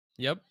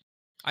 Yep.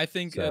 I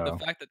think the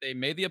fact that they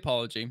made the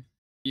apology,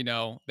 you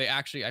know, they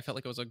actually, I felt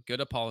like it was a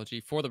good apology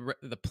for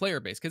the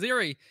player base, because they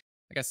already,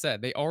 like I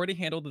said, they already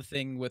handled the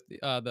thing with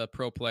the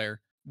pro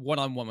player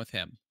one-on-one with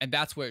him, and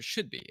that's where it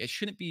should be. It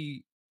shouldn't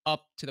be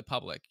up to the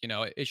public, you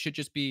know. It should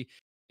just be,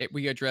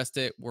 we addressed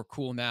it. We're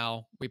cool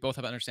now. We both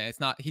have understanding.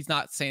 It's not, he's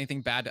not saying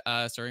anything bad to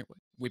us, or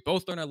we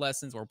both learned our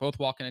lessons. We're both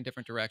walking in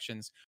different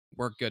directions.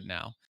 We're good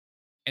now.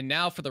 And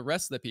now for the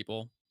rest of the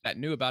people that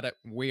knew about it,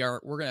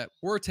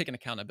 we're taking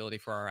accountability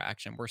for our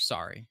action. We're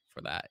sorry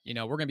for that. You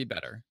know, we're gonna be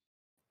better.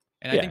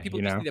 And I think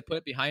people just need to put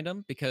it behind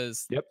them,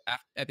 because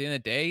at the end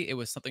of the day, it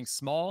was something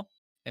small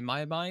in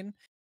my mind,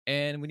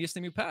 and we just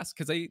need to move past,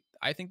 because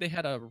I think they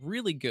had a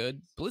really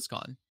good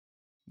BlizzCon.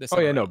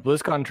 No,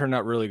 BlizzCon turned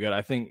out really good.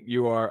 I think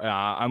you are,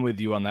 I'm with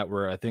you on that,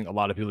 where I think a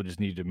lot of people just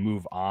need to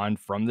move on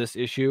from this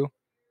issue.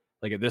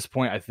 Like, at this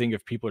point, I think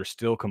if people are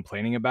still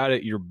complaining about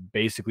it, you're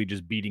basically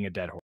just beating a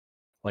dead horse.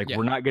 Like,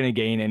 we're not going to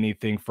gain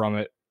anything from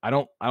it. I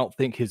don't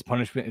think his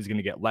punishment is going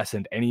to get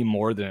lessened any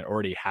more than it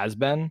already has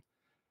been.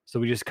 So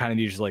we just kind of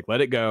need to just like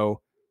let it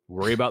go,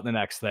 worry about the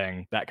next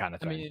thing, that kind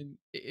of thing. I mean,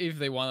 if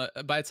they want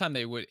to, by the time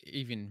they would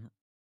even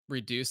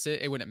reduce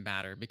it, it wouldn't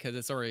matter, because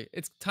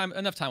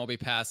enough time will be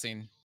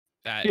passing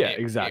that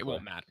it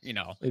won't matter, you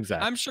know.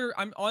 Exactly. I'm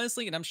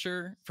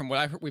sure from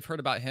what we've heard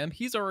about him,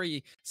 he's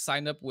already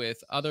signed up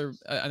with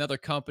another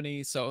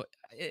company, so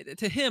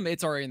to him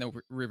it's already in the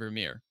rearview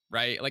mirror,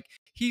 right? Like,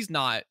 he's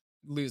not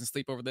losing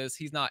sleep over this.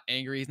 He's not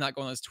angry. He's not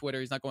going on his Twitter.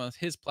 He's not going on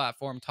his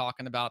platform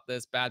talking about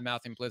this, bad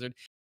mouthing Blizzard.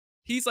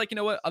 He's like, you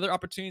know what? Other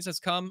opportunities has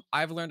come.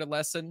 I've learned a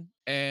lesson,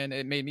 and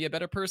it made me a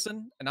better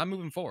person, and I'm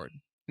moving forward.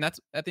 And that's,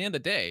 at the end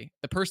of the day,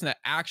 the person that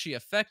actually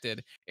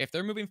affected, if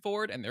they're moving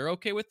forward and they're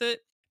okay with it,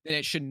 then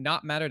it should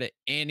not matter to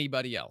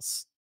anybody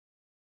else.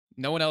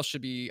 No one else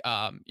should be,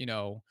 you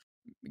know,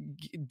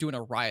 doing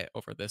a riot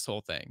over this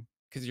whole thing,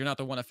 because you're not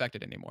the one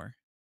affected anymore.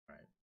 Right.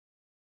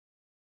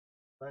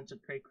 Bunch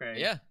of cray-cray.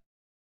 Yeah.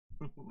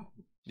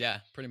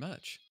 Yeah, pretty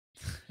much.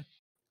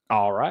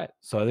 All right.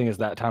 So I think it's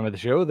that time of the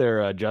show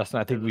there, Justin.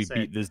 I think we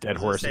beat this dead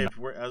horse. I was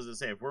going to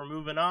say, if we're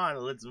moving on,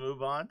 let's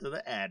move on to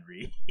the ad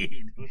read.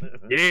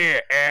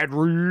 Yeah, ad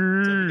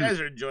read. So if you guys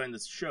are enjoying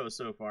this show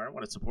so far and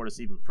want to support us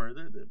even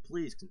further, then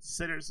please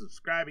consider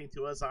subscribing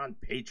to us on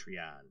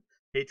Patreon.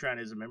 Patreon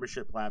is a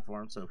membership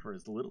platform, so for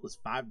as little as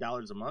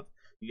 $5 a month,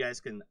 you guys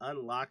can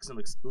unlock some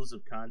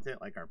exclusive content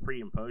like our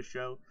pre and post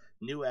show,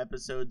 new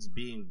episodes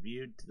being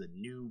viewed to the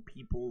new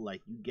people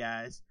like you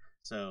guys.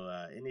 So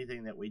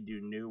anything that we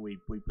do new, we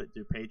put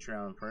through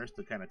Patreon first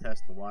to kind of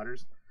test the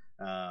waters.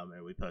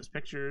 And we post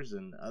pictures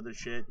and other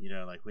shit, you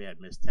know, like we had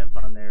Miss Temp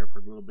on there for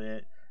a little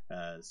bit.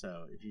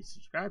 So if you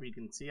subscribe, you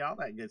can see all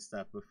that good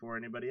stuff before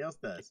anybody else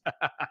does.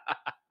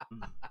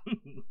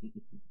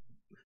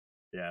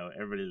 Yeah,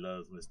 everybody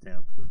loves Miss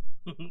Temp.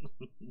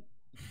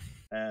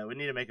 We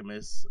need to make a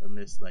miss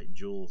like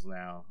Jules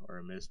now, or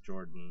a Miss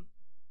Jordan.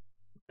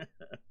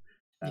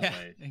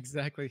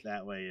 Exactly.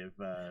 That way,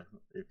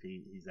 if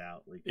he's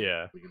out, we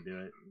can do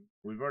it.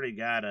 We've already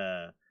got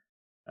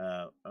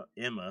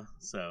Emma,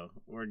 so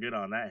we're good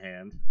on that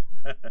hand.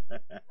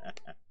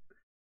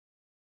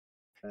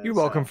 You're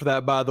welcome for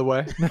that, by the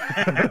way.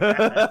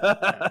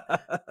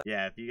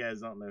 Yeah, if you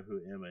guys don't know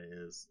who Emma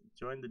is,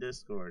 join the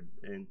Discord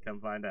and come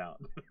find out.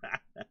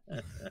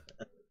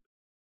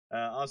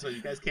 Also,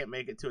 you guys can't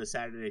make it to a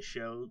Saturday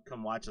show,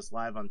 come watch us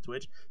live on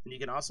Twitch. And you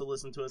can also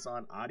listen to us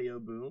on Audio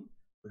Boom,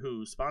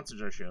 who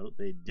sponsors our show.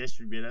 They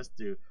distribute us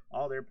through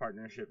all their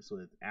partnerships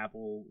with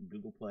Apple,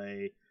 Google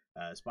Play,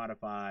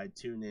 Spotify,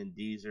 TuneIn,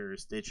 Deezer,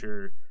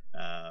 Stitcher,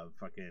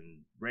 fucking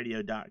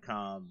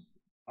radio.com,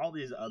 all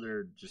these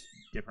other just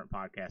different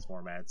podcast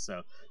formats.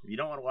 So if you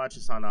don't want to watch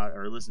us on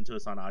or listen to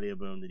us on Audio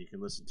Boom, then you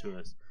can listen to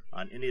us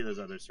on any of those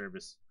other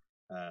services.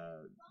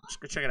 Just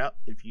go check it out.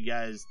 If you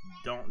guys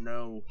don't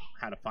know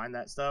how to find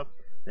that stuff,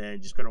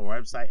 then just go to our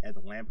website at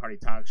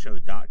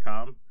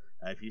thelandpartytalkshow.com.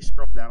 If you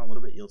scroll down a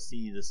little bit, you'll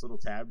see this little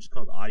tab just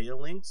called audio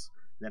links.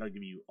 That'll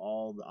give you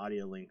all the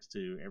audio links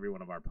to every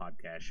one of our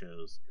podcast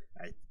shows.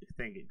 I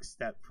think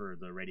except for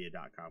the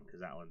radio.com,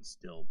 because that one's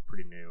still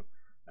pretty new,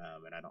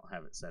 and I don't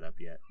have it set up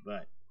yet.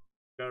 But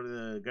go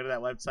to that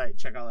website,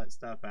 check all that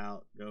stuff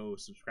out. Go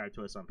subscribe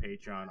to us on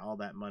Patreon. All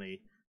that money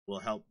will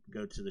help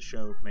go to the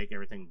show, make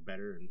everything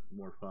better and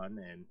more fun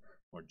and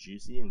more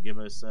juicy, and give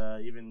us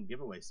even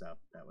giveaway stuff.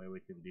 That way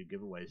we can do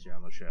giveaways here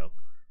on the show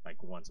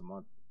like once a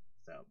month.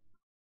 So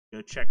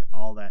go check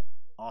all that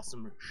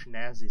awesome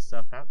schnazzy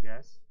stuff out,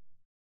 guys.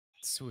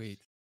 Sweet.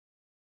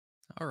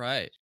 All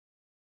right.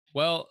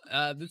 Well,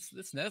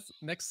 this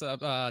next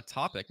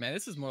topic, man,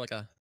 this is more like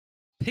a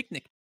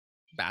picnic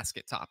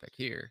basket topic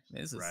here.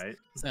 This is right.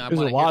 There's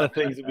a lot of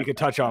things that we could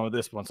touch on with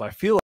this one, so I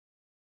feel like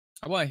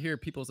I want to hear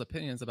people's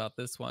opinions about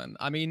this one.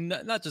 I mean,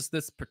 not just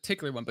this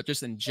particular one, but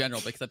just in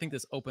general, because I think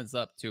this opens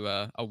up to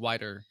a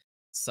wider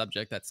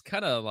subject that's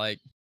kind of like,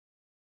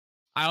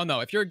 I don't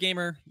know. If you're a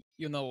gamer,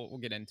 you'll know what we'll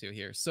get into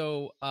here.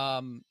 So,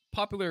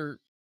 popular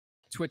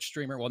Twitch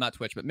streamer, well, not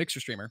Twitch, but Mixer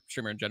streamer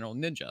in general,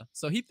 Ninja.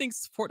 So he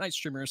thinks Fortnite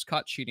streamers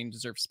caught cheating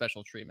deserve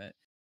special treatment.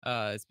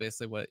 Is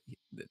basically what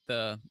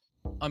the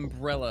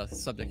umbrella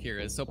subject here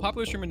is. So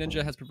popular streamer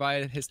Ninja has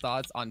provided his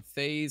thoughts on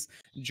FaZe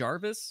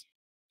Jarvis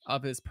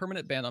of his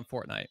permanent ban on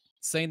Fortnite,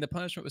 saying the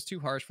punishment was too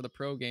harsh for the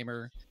pro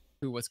gamer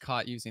who was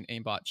caught using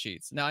aimbot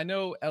cheats. Now I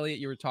know, Elliot,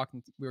 we were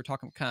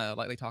talking kind of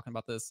lightly talking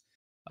about this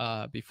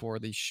before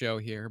the show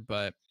here,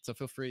 but so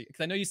feel free,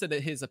 because I know you said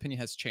that his opinion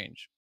has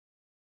changed.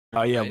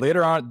 yeah, right?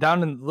 later on,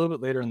 down in a little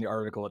bit later in the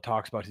article, it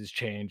talks about his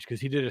change because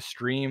he did a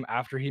stream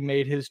after he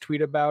made his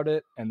tweet about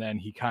it, and then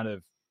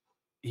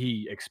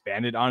he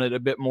expanded on it a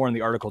bit more, and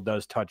the article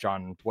does touch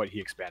on what he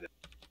expanded.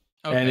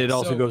 Okay, and it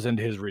also goes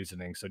into his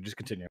reasoning, so just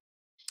continue.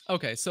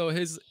 Okay, so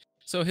his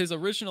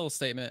original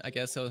statement, I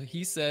guess, so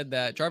he said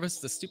that Jarvis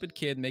is a stupid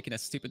kid making a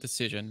stupid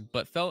decision,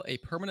 but felt a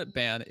permanent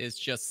ban is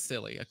just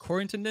silly.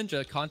 According to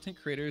Ninja, content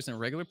creators and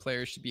regular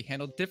players should be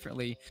handled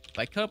differently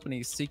by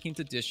companies seeking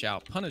to dish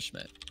out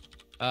punishment.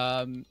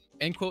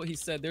 End quote, he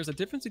said, there's a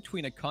difference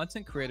between a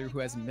content creator who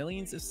has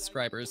millions of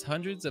subscribers,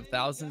 hundreds of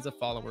thousands of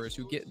followers,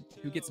 who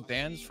gets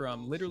banned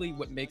from literally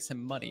what makes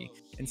him money,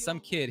 and some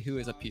kid who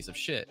is a piece of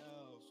shit,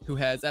 who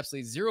has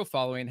absolutely zero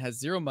following, has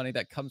zero money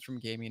that comes from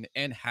gaming,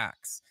 and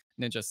hacks.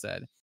 Ninja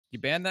said, you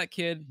ban that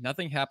kid,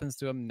 nothing happens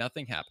to him,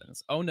 nothing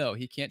happens. Oh no,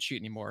 he can't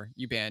cheat anymore.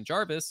 You ban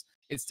Jarvis,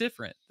 it's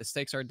different. The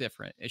stakes are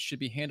different. It should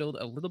be handled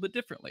a little bit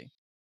differently.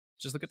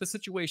 Just look at the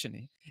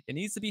situation. It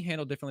needs to be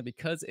handled differently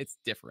because it's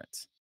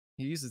different.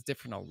 He uses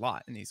different a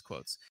lot in these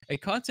quotes. A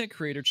content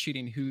creator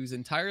cheating whose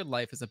entire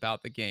life is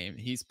about the game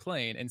he's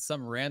playing, and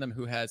some random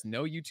who has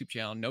no YouTube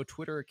channel, no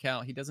Twitter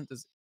account, he doesn't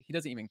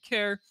even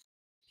care.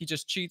 He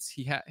just cheats.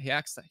 He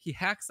hacks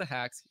the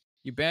hacks.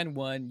 You ban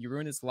one, you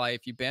ruin his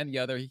life. You ban the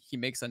other, he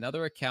makes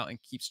another account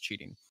and keeps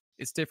cheating.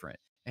 It's different.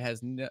 It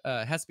has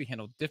to be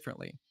handled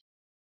differently.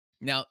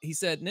 Now, he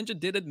said Ninja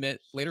did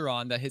admit later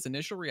on that his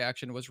initial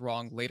reaction was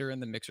wrong later in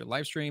the Mixer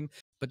livestream,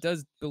 but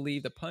does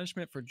believe the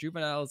punishment for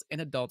juveniles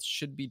and adults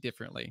should be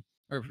different,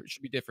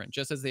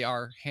 just as they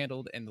are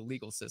handled in the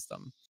legal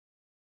system.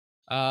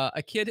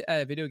 A kid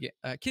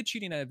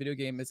cheating at a video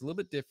game is a little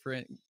bit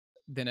different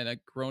than a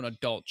grown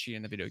adult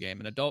cheating in a video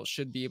game. An adult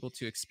should be able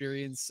to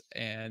experience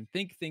and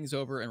think things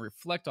over and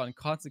reflect on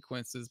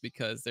consequences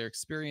because they're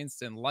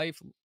experienced in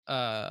life.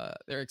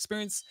 Their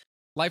experience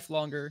life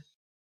longer.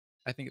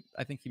 I think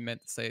he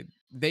meant to say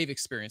they've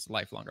experienced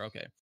life longer.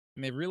 Okay.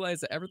 And they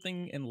realize that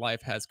everything in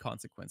life has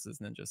consequences,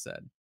 Ninja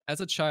said.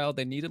 As a child,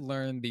 they need to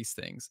learn these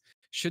things.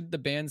 Should the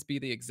bans be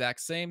the exact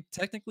same?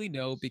 Technically,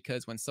 no,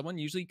 because when someone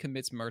usually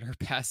commits murder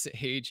past the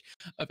age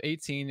of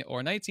 18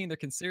 or 19, they're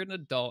considered an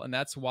adult, and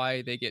that's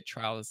why they get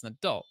trial as an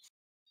adult.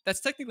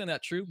 That's technically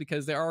not true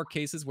because there are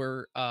cases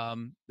where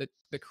the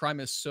crime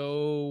is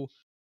so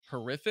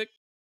horrific,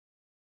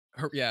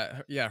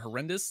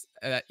 horrendous,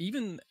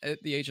 even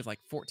at the age of like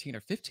 14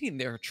 or 15,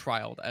 they're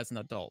trialed as an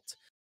adult,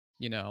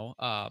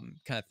 kind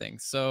of thing.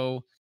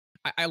 So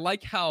I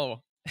like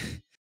how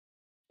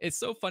it's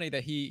so funny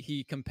that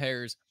he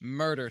compares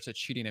murder to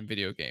cheating in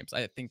video games.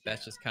 I think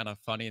that's just kind of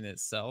funny in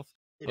itself.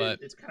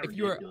 It's kind of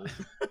ridiculous.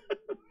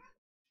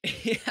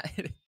 Yeah.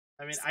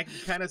 I mean, I can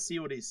kind of see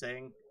what he's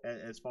saying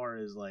as far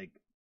as like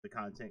the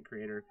content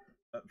creator.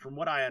 from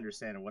what I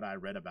understand and what I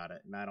read about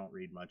it, and I don't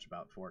read much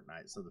about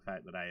Fortnite, so the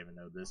fact that I even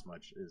know this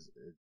much is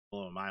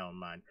blowing my own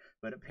mind.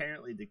 But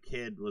apparently, the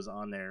kid was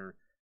on there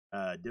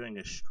doing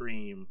a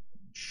stream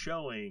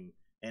showing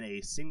in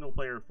a single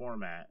player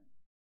format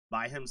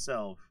by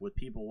himself with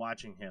people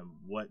watching him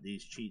what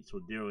these cheats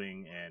were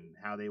doing and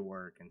how they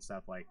work and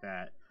stuff like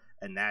that,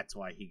 and that's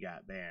why he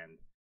got banned.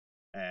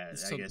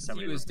 So I guess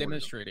he was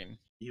demonstrating.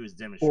 He was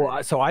demonstrating.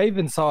 Well, so I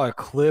even saw a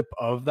clip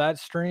of that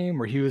stream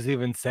where he was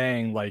even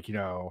saying, like, you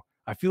know,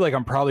 I feel like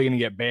I'm probably going to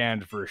get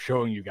banned for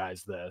showing you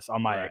guys this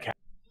on my account.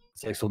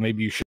 It's like, so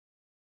maybe you should.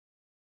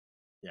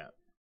 Yeah.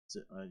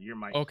 So, your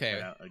mic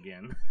cut out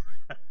again.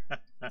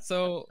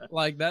 So,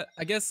 like that,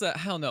 I guess, I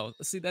don't know.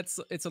 See,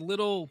 it's a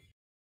little,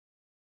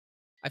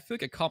 I feel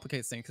like it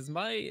complicates things because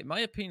my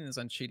opinion is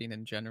on cheating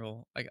in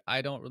general. Like,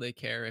 I don't really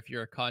care if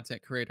you're a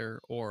content creator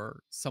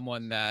or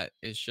someone that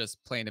is just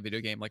playing a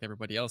video game like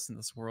everybody else in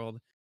this world.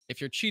 If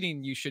you're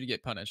cheating, you should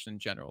get punished in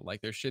general.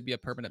 Like, there should be a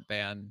permanent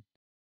ban.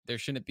 There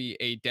shouldn't be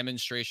a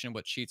demonstration of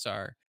what cheats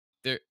are.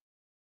 There,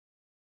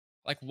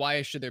 like,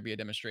 why should there be a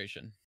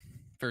demonstration?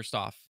 First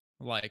off,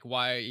 like,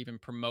 why even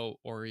promote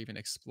or even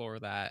explore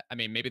that? I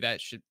mean, maybe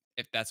that should,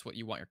 if that's what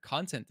you want your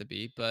content to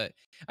be. But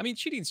I mean,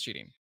 cheating's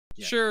cheating.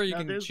 Yeah. Sure, you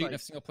can cheat in a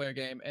single player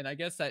game, and I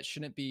guess that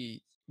shouldn't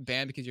be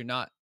banned because you're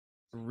not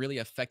really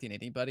affecting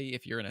anybody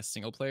if you're in a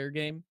single player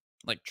game,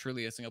 like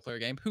truly a single player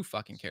game. Who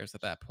fucking cares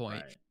at that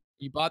point? Right.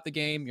 You bought the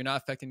game, you're not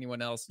affecting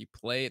anyone else. You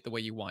play it the way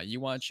you want. You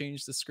want to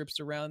change the scripts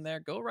around there,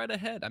 go right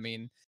ahead. I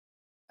mean,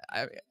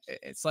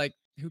 it's like,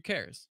 who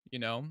cares? You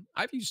know,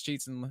 I've used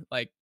cheats in,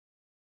 like,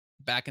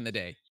 back in the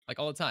day, like,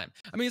 all the time.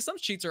 I mean, some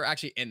cheats are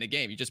actually in the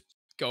game. You just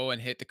go and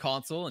hit the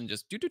console and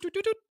just do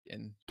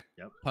and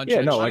punch.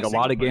 Yeah, no, like a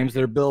lot of games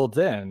that are built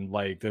in.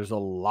 Like, there's a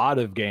lot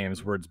of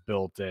games where it's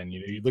built in. You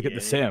know, you look at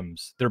The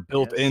Sims; they're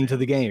built into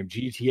the game.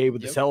 GTA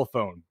with the cell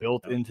phone,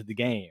 built into the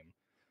game.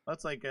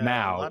 That's like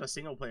now, a lot of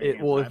single player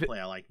games I play.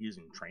 I like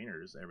using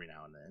trainers every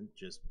now and then,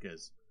 just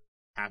because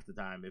half the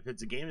time, if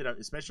it's a game that,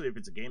 especially if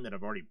it's a game that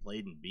I've already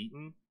played and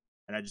beaten,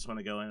 and I just want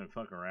to go in and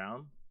fuck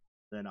around,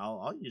 then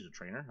I'll use a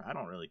trainer. I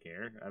don't really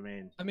care. I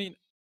mean,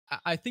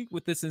 I think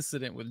with this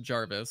incident with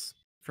Jarvis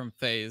from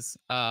FaZe,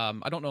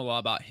 I don't know a lot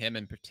about him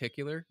in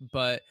particular,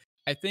 but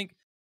I think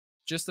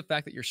just the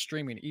fact that you're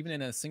streaming, even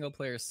in a single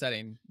player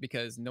setting,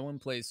 because no one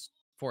plays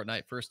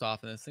Fortnite first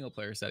off in a single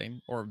player setting,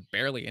 or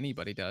barely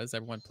anybody does.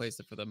 Everyone plays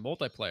it for the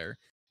multiplayer,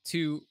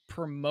 to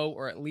promote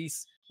or at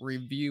least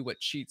review what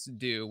cheats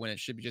do when it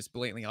should be just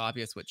blatantly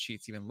obvious what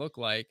cheats even look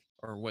like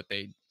or what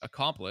they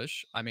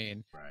accomplish. I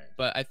mean,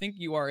 but I think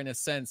you are, in a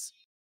sense,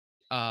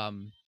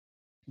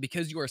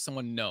 because you are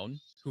someone known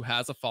who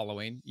has a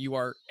following, you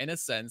are, in a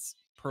sense,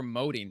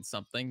 promoting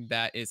something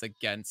that is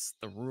against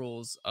the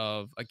rules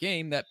of a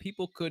game that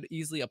people could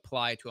easily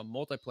apply to a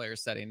multiplayer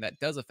setting that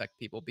does affect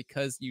people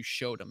because you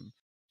showed them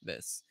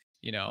this.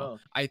 You know,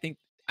 I think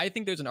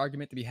there's an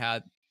argument to be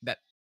had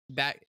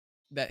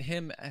that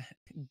him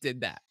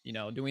did that. You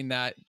know, doing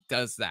that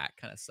does that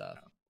kind of stuff.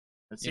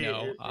 See,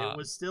 it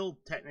was still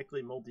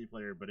technically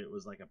multiplayer, but it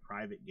was like a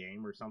private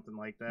game or something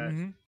like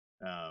that.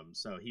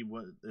 So he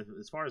was,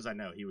 as far as I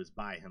know, he was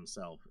by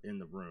himself in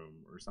the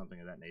room or something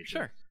of that nature.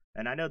 Sure.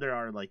 And I know there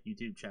are like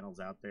YouTube channels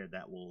out there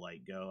that will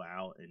like go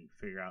out and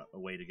figure out a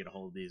way to get a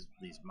hold of these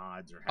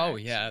mods or hacks. Oh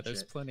yeah,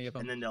 there's plenty of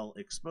them. And then they'll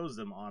expose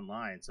them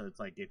online. So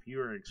it's like, if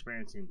you are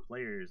experiencing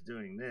players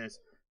doing this,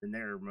 then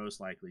they're most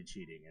likely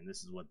cheating, and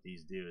this is what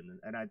these do.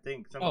 And I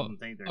think some of them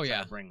think they're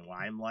trying to bring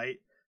limelight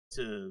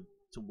to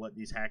what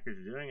these hackers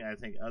are doing. I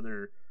think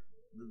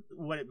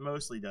what it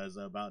mostly does,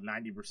 about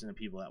 90% of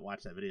people that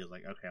watch that video is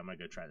like, okay, I'm gonna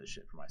go try this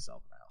shit for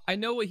myself now. I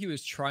know what he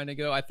was trying to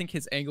go. I think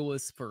his angle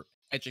was for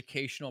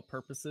educational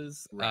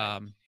purposes.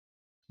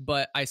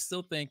 But I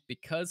still think,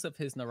 because of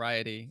his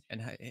notoriety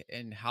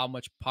and how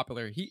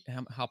popular he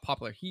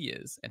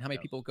is and how many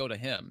people go to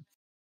him,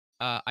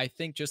 I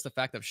think just the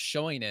fact of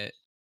showing it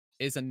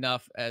is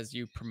enough as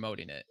you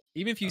promoting it.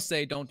 Even if you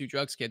say, don't do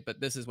drugs, kid,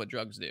 but this is what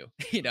drugs do,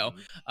 you know?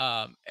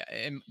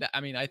 And I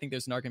mean, I think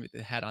there's an argument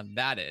that had on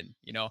that end,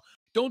 you know,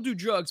 don't do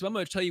drugs, but I'm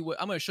going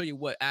to show you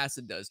what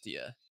acid does to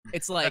you.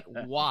 It's like,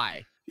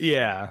 why?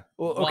 Yeah.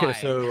 Well, okay.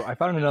 So I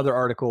found another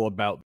article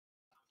about,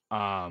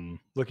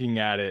 looking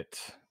at it.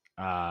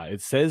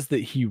 It says that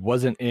he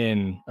wasn't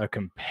in a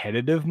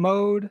competitive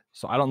mode.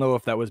 So I don't know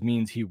if that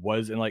means he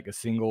was in like a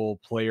single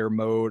player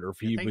mode, or if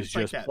he was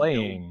just like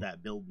playing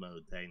that build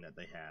mode thing that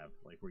they have,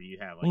 like where you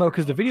have. Like, no,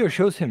 because the video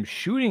shows him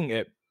shooting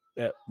at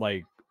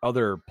like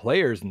other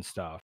players and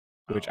stuff,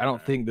 which I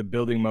don't think the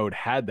building mode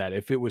had that.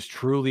 If it was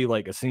truly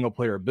like a single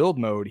player build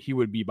mode, he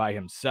would be by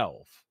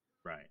himself.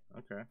 Right.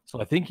 Okay.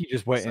 So I think he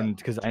just went in,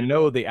 because I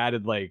know they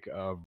added like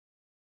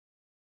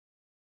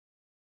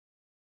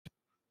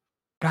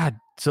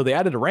so they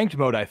added a ranked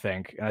mode, I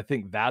think, and I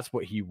think that's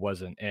what he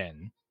wasn't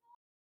in.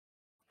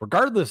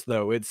 Regardless,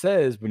 though, it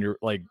says when you're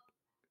like,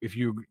 if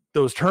you,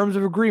 those terms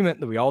of agreement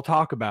that we all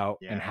talk about,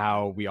 and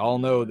how we all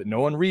know that no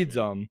one reads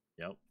them.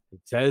 Yep. It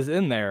says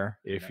in there,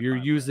 if you're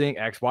using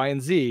X, Y,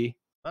 and Z,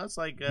 that's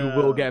like you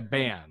will get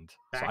banned.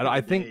 So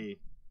I think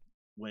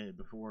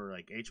before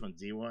like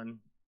H1Z1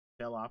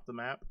 fell off the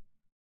map,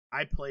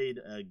 I played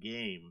a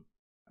game.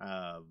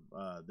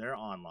 They're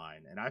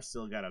online, and I've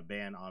still got a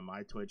ban on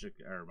my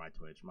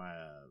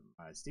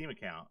my Steam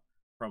account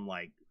from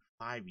like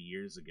 5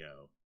 years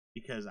ago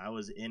because I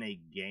was in a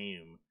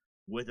game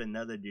with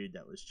another dude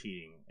that was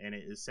cheating, and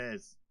it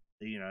says,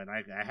 and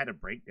I had to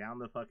break down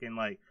the fucking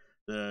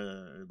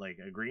the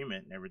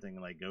agreement and everything,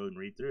 and go and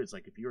read through. It's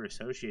like if you were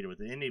associated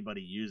with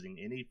anybody using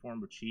any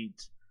form of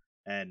cheats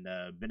and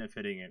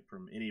benefiting it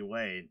from any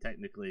way, and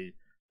technically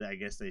I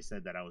guess they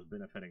said that I was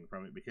benefiting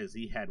from it because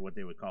he had what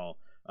they would call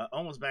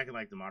almost back in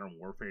the Modern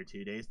Warfare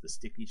 2 days, the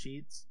sticky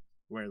cheats,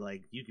 where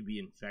you could be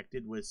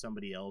infected with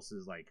somebody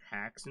else's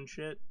hacks and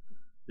shit.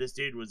 This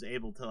dude was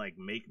able to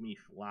make me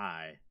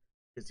fly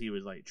because he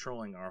was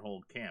trolling our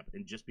whole camp,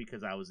 and just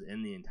because I was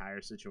in the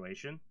entire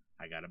situation,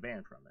 I got a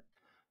ban from it.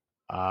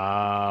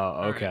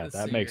 Okay,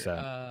 that makes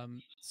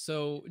sense.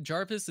 So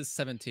Jarvis is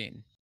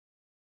 17.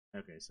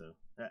 Okay, so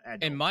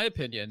adult. In my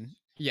opinion,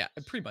 yeah,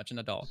 pretty much an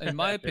adult. In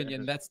my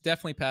opinion, that's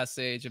definitely past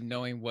the age of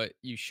knowing what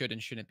you should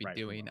and shouldn't be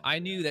doing. I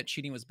knew that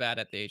cheating was bad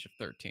at the age of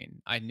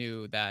 13. I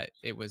knew that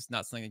it was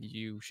not something that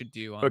you should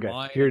do online.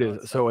 Okay, here it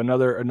is. So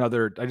another.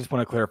 I just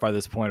want to clarify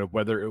this point of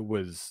whether it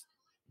was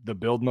the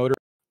build mode.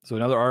 So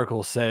another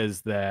article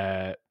says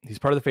that he's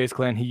part of the FaZe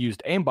clan. He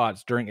used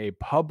aimbots during a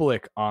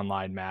public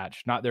online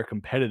match, not their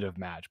competitive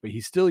match, but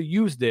he still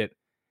used it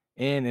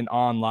in an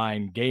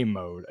online game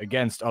mode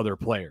against other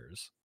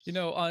players.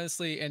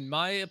 Honestly, in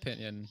my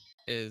opinion,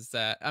 is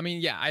that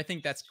I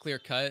think that's clear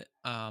cut.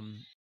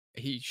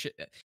 He should.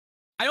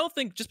 I don't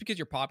think just because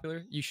you're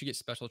popular, you should get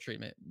special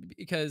treatment,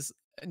 because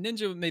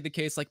Ninja made the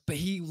case but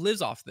he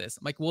lives off this.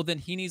 I'm like, well, then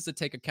he needs to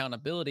take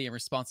accountability and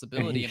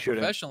responsibility and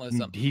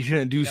professionalism. He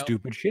shouldn't do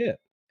stupid shit.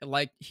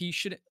 He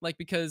should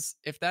because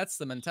if that's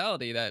the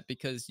mentality that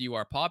because you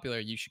are popular,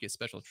 you should get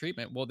special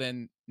treatment. Well,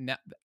 then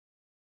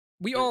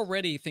we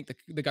already think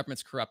the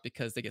government's corrupt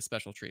because they get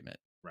special treatment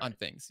on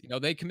things.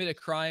 They commit a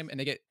crime and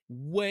they get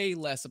way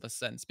less of a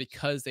sentence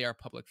because they are a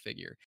public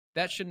figure.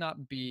 That should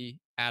not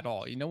be at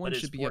all. No one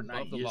should be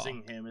above the law.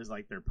 Using him as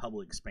their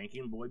public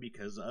spanking boy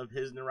because of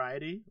his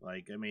notoriety?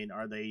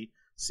 Are they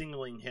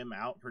singling him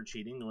out for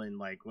cheating when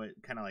what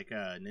kind of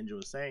Ninja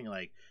was saying,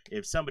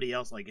 if somebody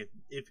else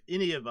if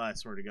any of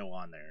us were to go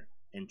on there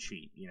and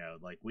cheat,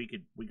 we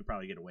could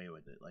probably get away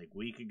with it.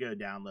 We could go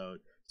download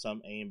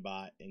some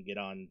aimbot and get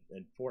on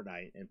in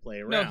Fortnite and play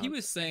around. No, he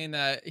was saying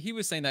that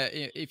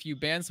if you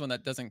ban someone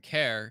that doesn't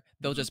care,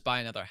 they'll just buy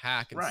another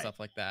hack and stuff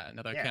like that,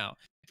 another account.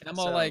 And I'm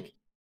all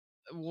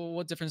well,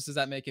 what difference does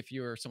that make if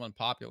you're someone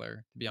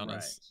popular, to be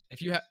honest?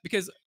 If you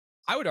because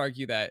I would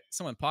argue that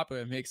someone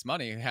popular makes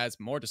money, has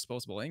more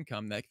disposable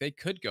income, that they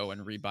could go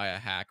and rebuy a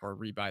hack or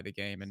rebuy the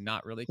game and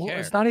not really care. Well,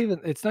 it's not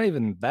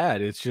even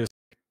that.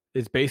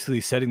 It's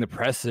basically setting the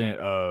precedent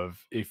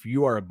of if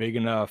you are a big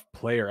enough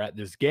player at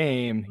this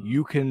game,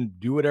 you can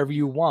do whatever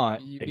you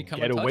want and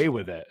get away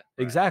with it.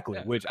 Right. Exactly.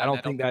 Yeah, which I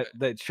don't think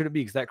that shouldn't be,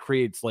 because that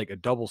creates a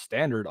double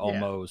standard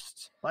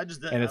almost. Well,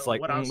 and it's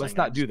let's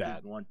not do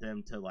that. Want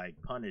them to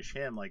punish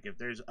him. If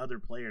there's other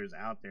players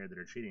out there that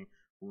are cheating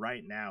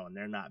right now and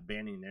they're not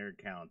banning their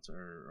accounts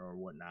or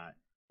whatnot,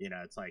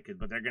 it's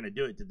but they're gonna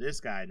do it to this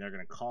guy and they're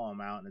gonna call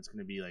him out, and it's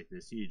gonna be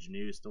this huge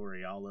news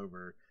story all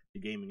over the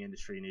gaming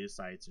industry news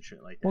sites and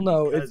shit like that. Well,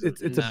 no,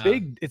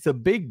 it's a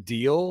big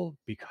deal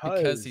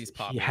because he's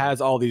popular. He has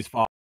all these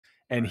followers,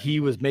 and he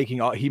made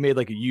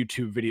a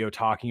YouTube video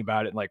talking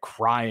about it and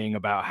crying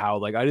about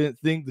how I didn't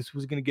think this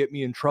was gonna get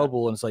me in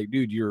trouble, and it's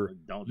dude, you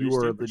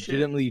are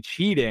legitimately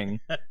cheating.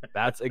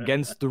 That's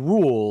against the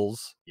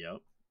rules. Yep.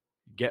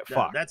 Get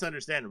fucked. That's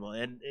understandable,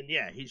 and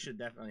yeah, he should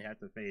definitely have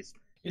to face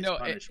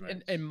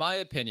punishment. In my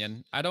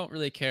opinion, I don't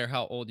really care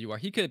how old you are.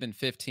 He could have been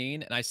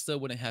 15, and I still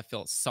wouldn't have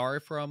felt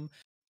sorry for him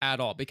at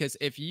all, because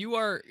if you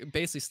are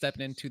basically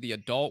stepping into the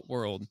adult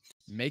world,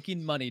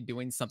 making money,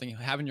 doing something,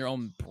 having your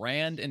own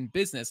brand and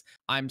business,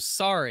 I'm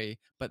sorry,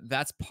 but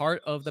that's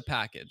part of the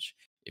package.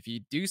 If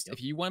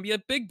you want to be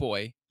a big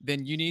boy,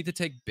 then you need to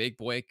take big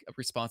boy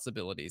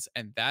responsibilities,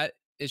 and that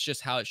is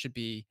just how it should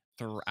be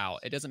throughout.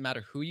 It doesn't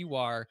matter who you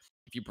are.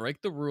 If you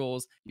break the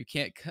rules, you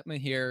can't come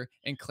in here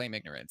and claim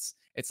ignorance.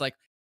 It's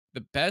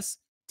the best,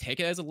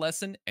 take it as a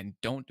lesson and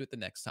don't do it the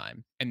next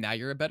time, and now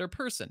you're a better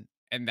person.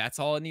 And that's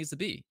all it needs to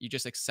be. You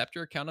just accept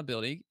your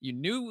accountability.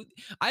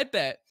 I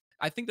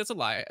think that's a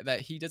lie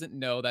that he doesn't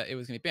know that it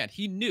was going to be banned.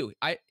 He knew.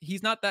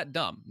 He's not that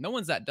dumb. No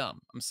one's that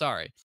dumb. I'm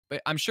sorry.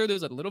 But I'm sure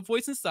there's a little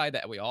voice inside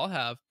that we all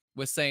have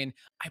was saying,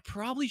 I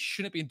probably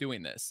shouldn't be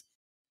doing this.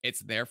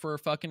 It's there for a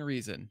fucking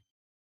reason.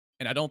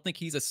 And I don't think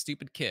he's a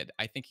stupid kid.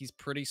 I think he's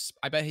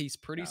I bet he's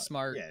pretty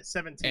smart. Yeah,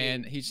 17.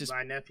 And he's just,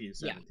 my nephew's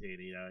 17,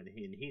 and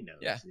he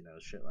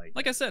knows, shit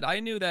like I said, I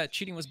knew that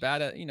cheating was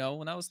bad at,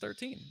 when I was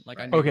 13.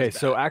 I knew okay,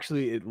 so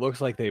actually it looks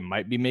like they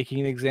might be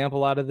making an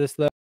example out of this,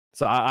 though.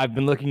 So I've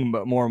been looking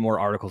at more and more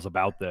articles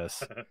about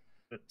this.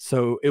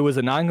 So it was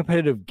a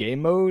non-competitive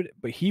game mode,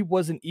 but he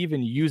wasn't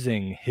even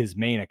using his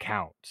main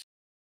account.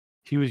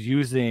 He was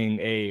using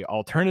a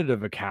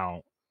alternative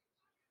account,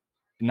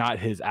 not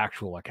his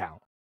actual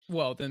account.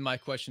 Well, then my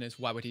question is,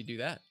 why would he do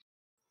that?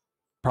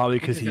 Probably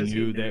because he Because he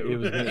knew that it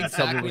was knew.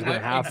 something was going to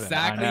happen.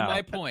 Exactly I know.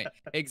 my point.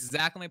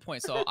 Exactly my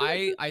point. So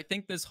I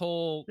think this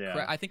whole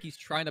Yeah. I think he's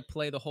trying to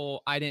play the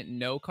whole I didn't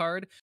know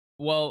card.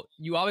 Well,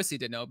 you obviously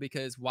didn't know,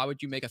 because why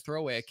would you make a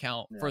throwaway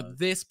account for No.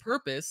 this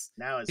purpose?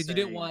 Now it's Because you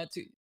didn't want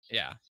to.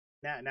 Yeah.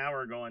 Now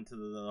we're going to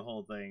the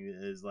whole thing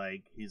is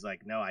like, he's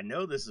like, no, I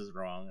know this is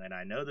wrong, and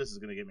I know this is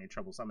going to get me in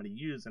trouble, so I'm going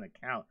to use an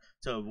account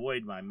to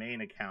avoid my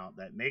main account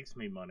that makes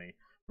me money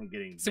from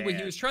getting So banned. what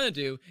he was trying to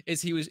do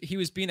is he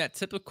was being that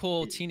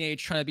typical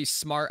teenage trying to be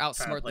smart,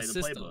 outsmart the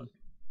system.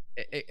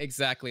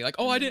 Exactly. Like,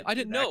 oh, I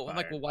didn't know. I'm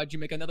like, well, why'd you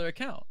make another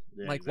account?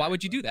 Yeah, like, why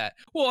would you do that?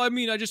 Well, I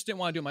mean, I just didn't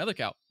want to do my other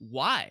account.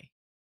 Why?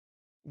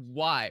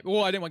 Well,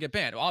 I didn't want to get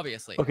banned,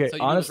 obviously. Okay, So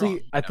you knew it was wrong,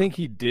 honestly, I think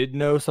he did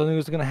know something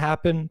was going to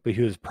happen, but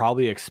he was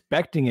probably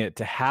expecting it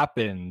to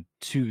happen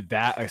to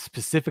a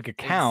specific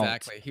account.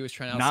 Exactly. He was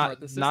trying to outsmart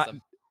the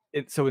system.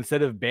 So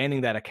instead of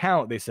banning that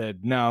account, they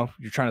said, no,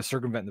 you're trying to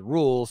circumvent the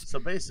rules. So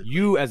basically,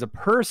 you as a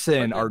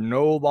person are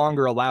no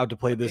longer allowed to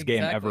play this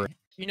game ever.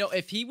 You know,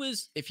 if he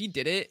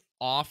did it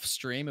off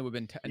stream, it would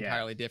have been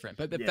entirely different.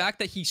 But the fact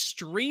that he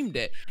streamed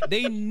it,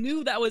 they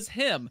knew that was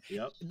him.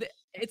 Yep.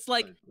 It's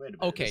like,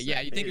 okay,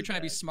 yeah, you think you're trying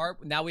to be bad.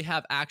 smart. Now we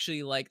have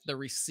actually like the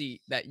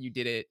receipt that you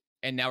did it,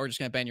 and now we're just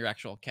gonna ban your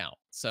actual account.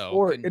 So,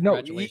 or no,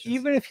 congratulations.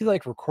 even if you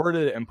like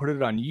recorded it and put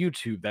it on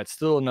YouTube, that's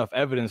still enough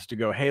evidence to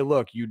go, hey,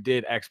 look, you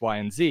did X, Y,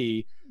 and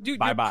Z. Dude,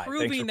 bye you're bye.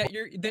 proving that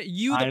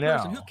you the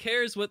person. Who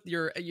cares what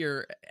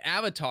your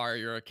avatar,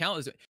 your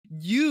account is?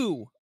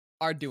 You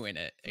are doing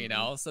it, you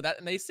know. So that,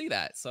 and they see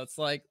that. So it's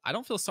like, I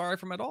don't feel sorry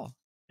for him at all.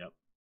 Yep.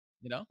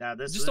 You know. Now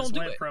this just don't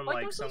went do from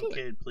like some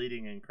kid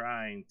pleading and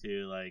crying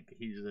to like,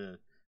 he's a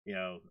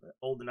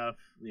old enough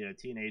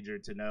teenager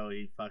to know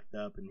he fucked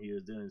up and he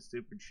was doing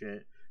stupid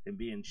shit and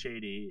being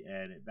shady,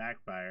 and it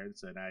backfired.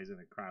 So now he's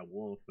gonna cry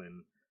wolf.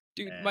 And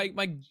dude,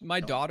 my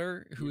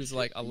daughter, who is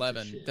like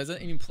 11,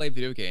 doesn't even play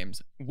video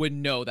games, would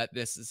know that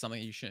this is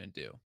something you shouldn't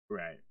do.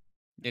 Right.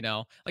 You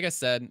know, like I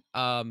said,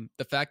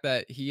 the fact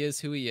that he is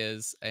who he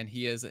is, and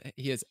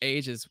his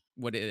age is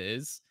what it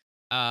is.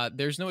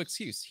 There's no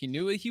excuse. He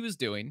knew what he was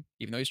doing,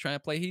 even though he's trying to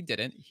play. He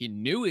didn't. He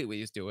knew what he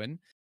was doing,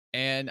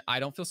 and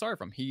I don't feel sorry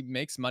for him. He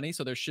makes money,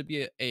 so there should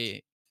be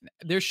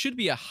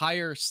a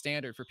higher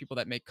standard for people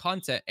that make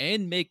content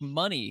and make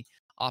money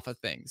off of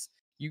things.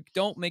 You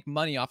don't make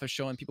money off of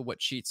showing people what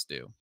cheats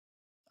do.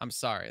 I'm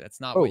sorry,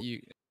 that's not what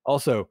you.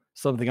 Also,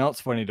 something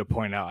else funny to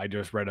point out I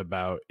just read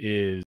about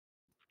is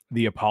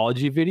the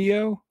apology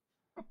video.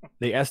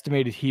 They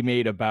estimated he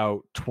made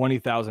about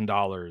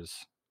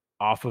 $20,000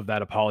 off of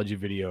that apology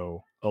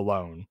video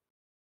alone.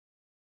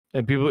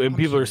 And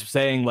people are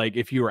saying, like,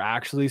 if you were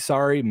actually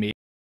sorry, maybe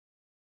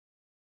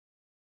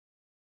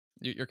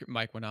your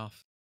mic went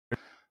off. Oh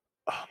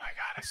my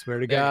god, I swear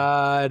to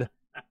God.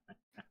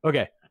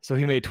 Okay, so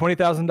he made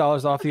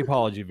 $20,000 off the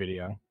apology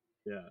video.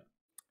 Yeah.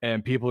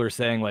 And people are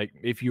saying, like,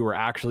 if you were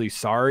actually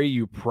sorry,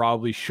 you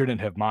probably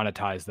shouldn't have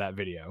monetized that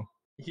video.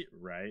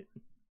 Right.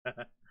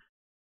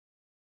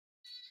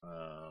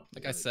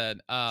 Like I said,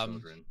 no,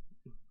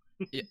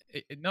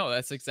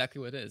 that's exactly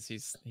what it is.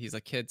 He's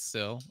a kid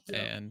still,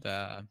 and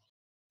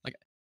like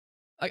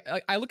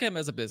I look at him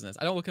as a business.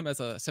 I don't look at him as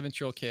a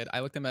 17-year-old kid. I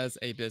look at him as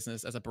a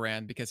business, as a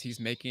brand, because he's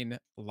making a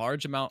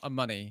large amount of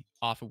money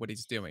off of what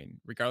he's doing,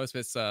 regardless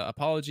if it's an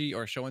apology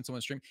or showing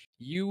someone stream.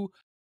 You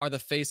are the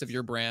face of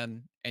your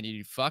brand, and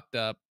you fucked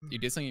up. You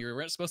did something you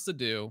weren't supposed to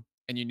do,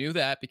 and you knew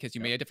that because you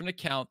made a different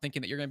account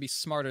thinking that you're going to be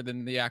smarter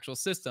than the actual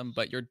system,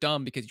 but you're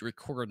dumb because you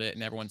recorded it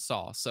and everyone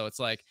saw. So it's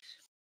like,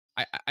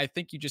 I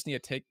think you just need to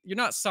take, you're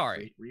not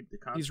sorry.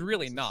 He's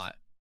really not.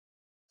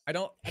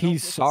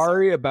 He's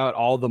sorry about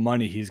all the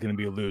money he's going to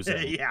be losing.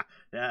 Yeah,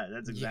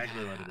 that's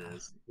exactly what it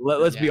is.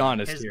 Let's be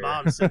honest here. His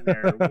mom's sitting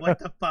there, what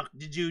the fuck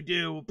did you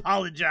do?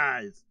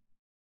 Apologize.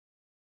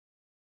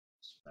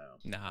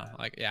 So,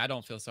 I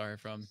don't feel sorry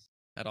for him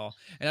at all,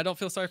 and I don't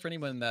feel sorry for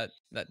anyone that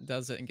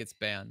does it and gets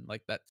banned.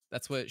 Like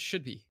that's what it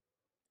should be.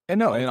 And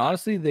no, and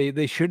honestly,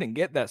 they shouldn't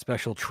get that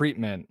special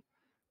treatment,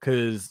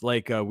 because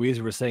like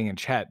Weezer was saying in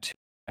chat too,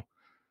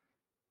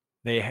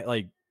 they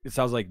like, it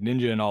sounds like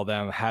Ninja and all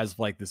them has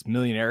like this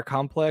millionaire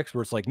complex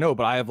where it's like, no,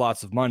 but I have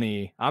lots of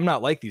money. I'm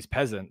not like these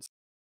peasants.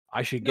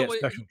 I should get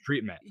special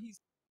treatment.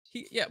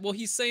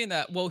 He's saying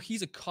that. Well,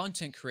 he's a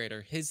content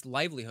creator. His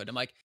livelihood. I'm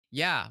like,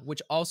 yeah,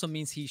 which also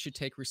means he should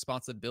take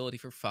responsibility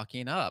for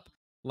fucking up.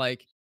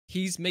 Like,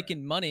 he's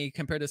making money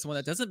compared to someone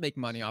that doesn't make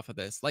money off of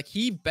this. Like,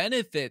 he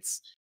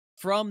benefits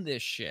from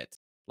this shit.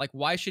 Like,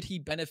 why should he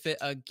benefit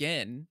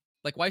again?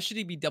 Like, why should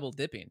he be double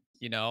dipping?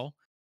 You know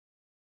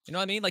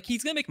what I mean? Like,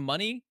 he's gonna make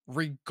money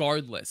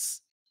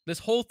regardless. This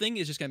whole thing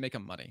is just gonna make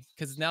him money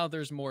because now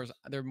there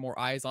are more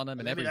eyes on him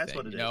and everything. That's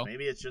what it is.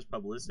 Maybe it's just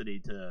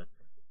publicity to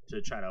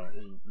try to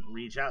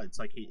reach out. It's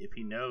like if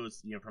he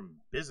knows, from a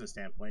business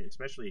standpoint,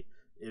 especially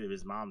if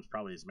his mom's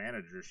probably his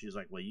manager, she's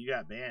like, well, you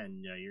got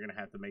banned, you're gonna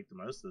have to make the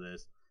most of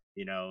this.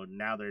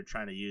 Now they're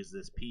trying to use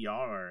this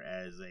PR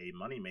as a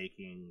money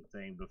making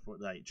thing before,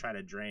 like, try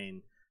to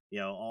drain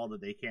all that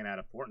they can out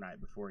of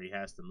Fortnite before he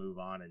has to move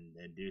on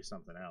and do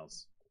something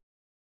else.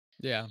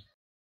 Yeah.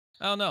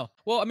 I don't know.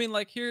 Well, I mean,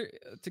 like here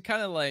to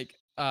kind of like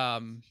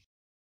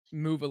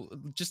move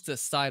just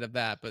aside of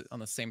that, but on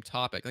the same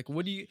topic. Like,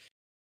 what do you?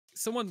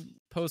 Someone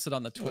posted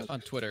on the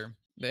on Twitter.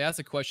 They asked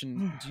a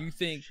question: do you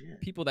think Shit.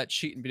 people that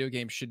cheat in video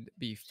games should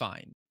be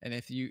fined? And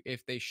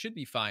if they should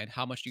be fined,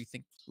 how much do you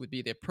think would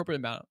be the appropriate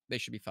amount they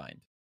should be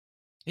fined?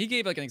 He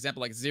gave like an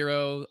example, like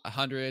 0,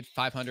 100,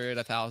 500,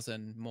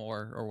 1,000,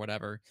 more, or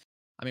whatever.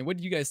 I mean, what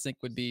do you guys think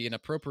would be an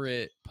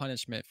appropriate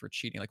punishment for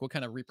cheating? Like, what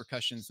kind of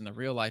repercussions in the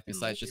real life In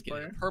besides just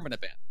getting a multiplayer?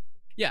 permanent ban?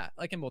 Yeah,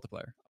 like in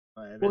multiplayer.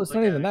 If Well, it's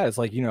not even that. It's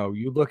like, you know,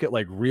 you look at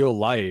like real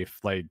life,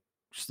 like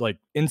just like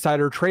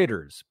insider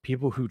traders,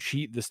 people who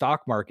cheat the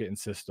stock market and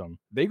system,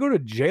 they go to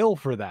jail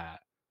for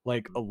that.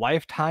 Like a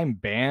lifetime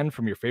ban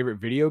from your favorite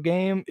video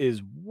game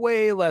is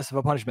way less of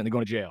a punishment than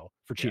going to jail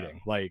for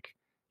cheating. Like,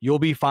 you'll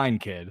be fine,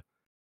 kid.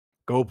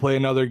 Go play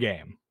another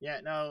game.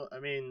 Yeah, no, I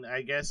mean,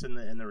 I guess in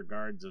the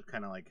regards of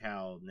kind of like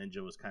how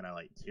Ninja was kind of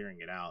like tearing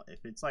it out.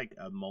 If it's like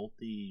a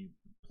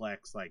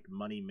multiplex like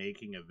money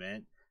making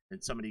event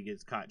and somebody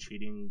gets caught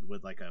cheating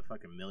with like a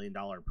fucking $1 million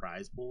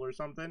prize pool or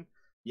something,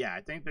 yeah,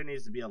 I think there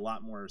needs to be a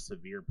lot more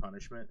severe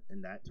punishment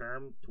in that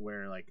term. To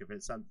where like if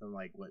it's something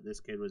like what this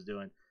kid was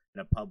doing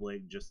in a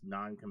public, just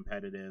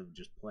non-competitive,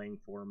 just playing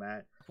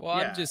format. Well,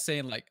 I'm just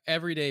saying, like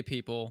everyday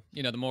people,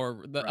 you know,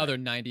 the other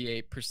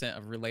 98%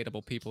 of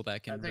relatable people that I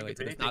can think relate if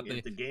to this. anything,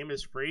 if the game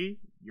is free,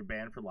 you're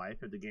banned for life.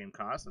 If the game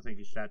costs, I think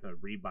you should have to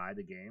rebuy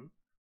the game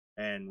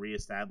and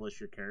reestablish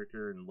your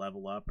character and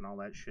level up and all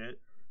that shit.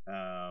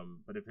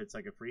 But if it's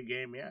like a free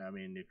game, yeah, I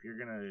mean, if you're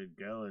gonna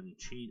go and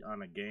cheat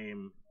on a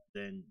game,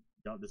 then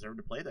you don't deserve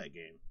to play that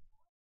game.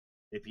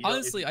 If you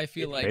honestly, I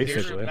feel like there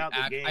should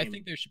be I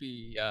think there should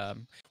be.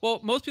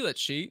 Well, most people that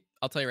cheat,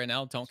 I'll tell you right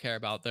now, don't care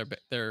about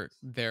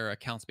their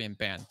accounts being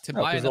banned. To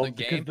buy another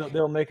game,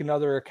 they'll make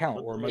another account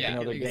or make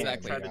another game.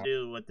 Exactly. Try to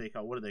do what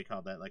do they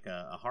call that? Like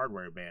a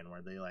hardware ban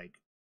where they like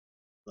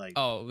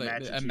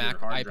match it to Mac your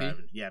hard IP.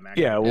 drive. Yeah, Mac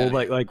yeah. IP. Well,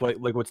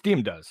 like what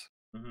Steam does.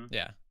 Mm-hmm.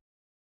 Yeah.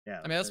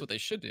 Yeah. I mean, that's what they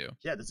should do.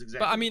 Yeah, that's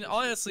exactly. But I mean,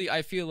 honestly,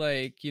 I feel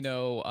like, you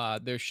know,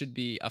 there should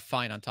be a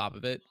fine on top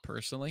of it.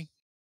 Personally.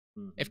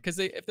 Because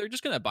if they're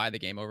just gonna buy the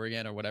game over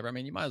again or whatever, I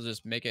mean, you might as well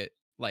just make it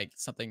like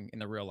something in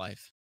the real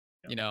life,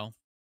 you know.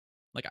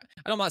 Like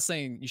I'm not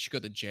saying you should go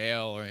to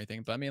jail or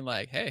anything, but I mean,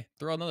 like, hey,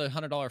 throw another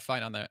 $100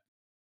 fine on that,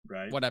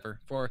 right? Whatever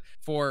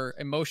for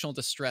emotional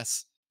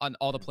distress on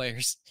all the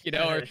players, you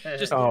know, or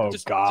just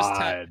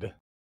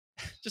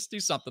just do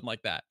something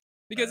like that.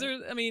 Because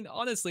I mean,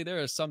 honestly,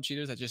 there are some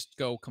cheaters that just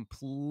go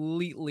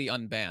completely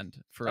unbanned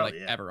for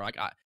ever. Like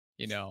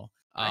you know,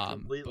 I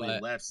completely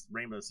left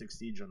Rainbow Six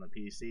Siege on the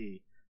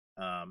PC.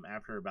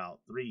 After about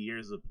 3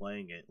 years of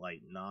playing it like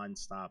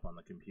nonstop on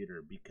the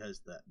computer because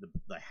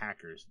the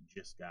hackers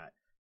just got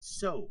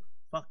so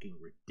fucking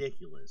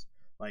ridiculous.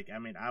 Like, I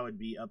mean, I would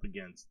be up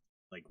against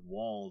like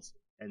walls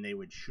and they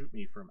would shoot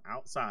me from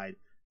outside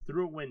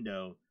through a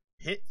window,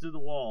 hit through the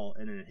wall,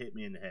 and then hit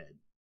me in the head.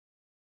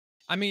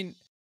 I mean,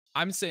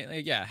 I'm saying,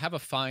 like, yeah, have a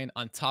fine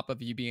on top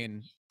of you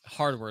being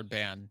hardware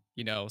banned,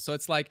 you know? So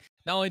it's like,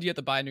 not only do you have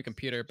to buy a new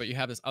computer, but you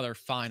have this other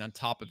fine on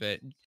top of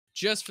it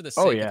just for the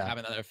sake of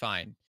having another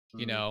fine.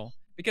 You know,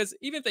 because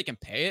even if they can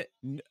pay it,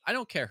 I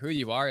don't care who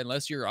you are,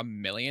 unless you're a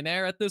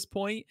millionaire at this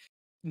point.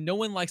 No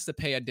one likes to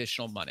pay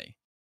additional money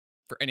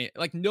for any,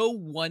 like, no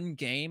one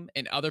game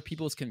and other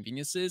people's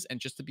conveniences. And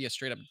just to be a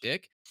straight up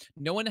dick,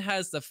 no one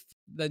has the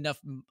enough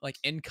like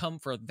income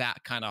for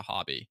that kind of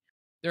hobby.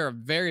 There are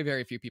very,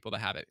 very few people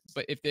that have it.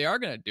 But if they are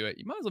going to do it,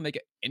 you might as well make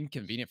it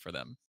inconvenient for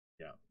them.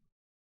 Yeah.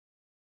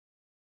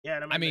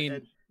 Yeah, and I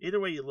mean either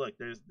way you look,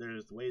 there's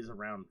ways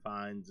around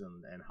fines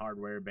and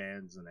hardware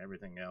bans and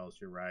everything else.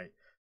 You're right,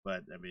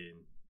 but I mean,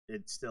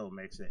 it still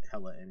makes it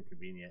hella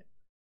inconvenient.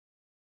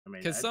 I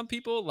mean, because some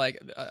people like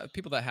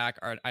people that hack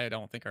I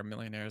don't think are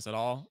millionaires at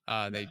all.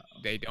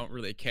 They don't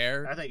really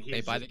care. I think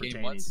they buy the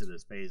game once. To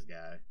this FaZe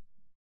guy.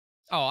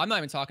 Oh, I'm not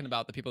even talking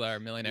about the people that are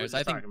millionaires.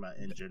 I think talking about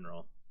in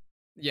general.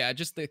 Yeah,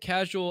 just the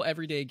casual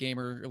everyday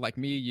gamer like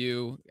me,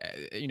 you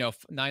know,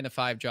 9 to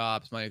 5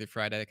 jobs, Monday through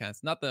Friday, that kind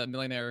of. Not the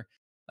millionaire.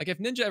 Like if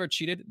Ninja ever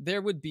cheated,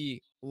 there would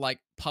be like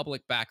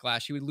public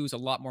backlash. He would lose a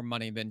lot more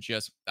money than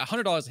just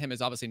 $100 to him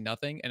is obviously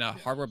nothing, and a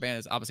hardware ban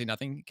is obviously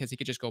nothing because he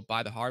could just go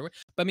buy the hardware.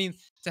 But I mean,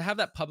 to have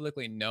that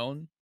publicly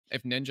known,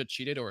 if Ninja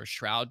cheated or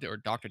Shroud or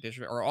Dr.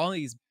 Disher or all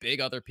these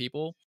big other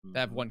people that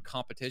have won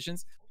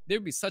competitions, there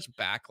would be such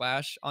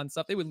backlash on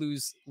stuff. They would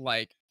lose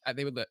like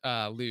they would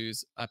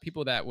lose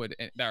people that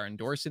are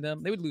endorsing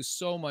them. They would lose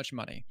so much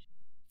money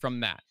from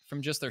that,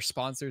 from just their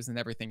sponsors and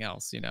everything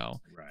else, you know.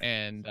 Right.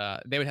 And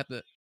they would have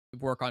to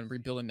work on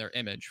rebuilding their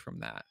image from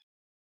that,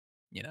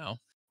 you know.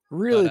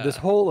 Really, this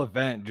whole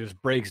event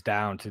just breaks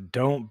down to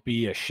don't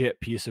be a shit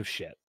piece of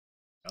shit.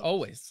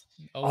 Always.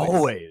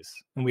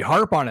 And we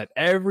harp on it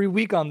every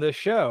week on this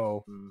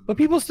show, but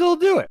people still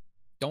do it.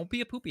 Don't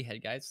be a poopy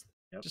head, guys.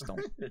 Just don't.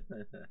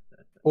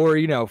 Or,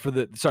 you know, for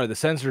the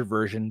censored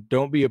version,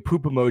 don't be a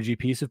poop emoji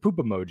piece of poop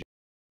emoji.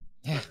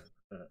 Yeah,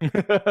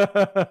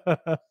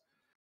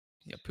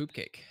 poop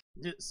cake.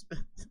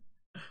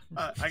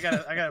 I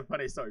got a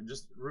funny story.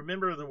 Just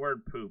remember the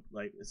word poop.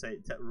 Like,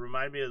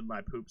 remind me of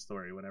my poop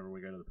story whenever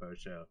we go to the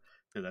post show.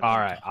 All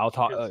right, I'll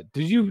talk.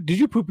 Did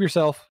you poop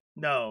yourself?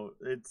 No,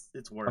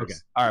 it's worse. Okay.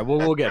 All right. Well,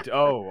 we'll get to.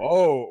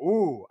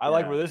 Ooh. I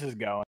like where this is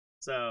going.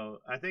 So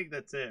I think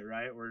that's it,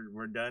 right?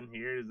 We're done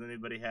here. Does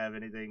anybody have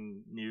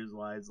anything news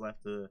wise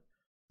left to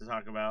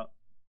talk about?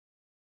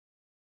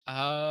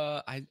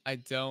 I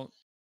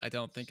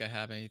don't think I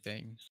have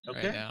anything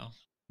right now.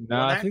 No,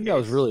 I think that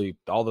was really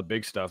all the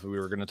big stuff that we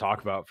were going to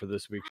talk about for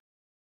this week.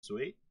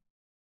 Sweet.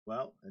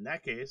 Well, in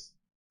that case,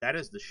 that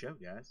is the show,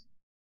 guys.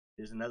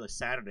 There's another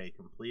Saturday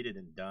completed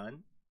and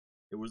done.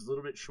 It was a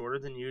little bit shorter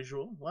than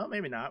usual. Well,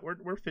 maybe not.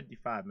 We're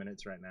 55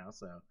 minutes right now,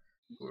 so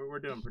we're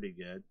doing pretty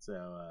good.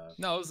 So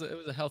no, it was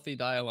a healthy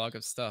dialogue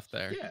of stuff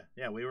there.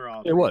 Yeah, we were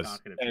all. It was,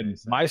 and today,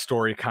 so. My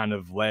story kind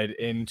of led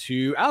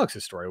into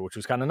Alex's story, which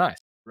was kind of nice.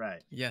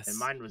 Right. Yes. And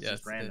mine was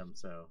just random,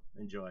 so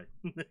enjoy.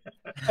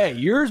 Hey,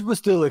 yours was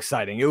still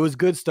exciting. It was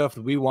good stuff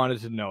that we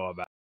wanted to know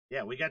about.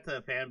 Yeah, we got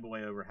to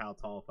fanboy over how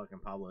tall fucking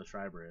Pablo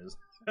Schreiber is.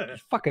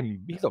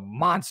 He's a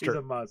monster. He's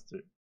a monster.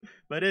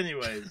 But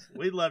anyways,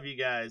 we love you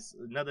guys.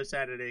 Another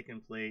Saturday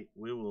complete.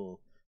 We will,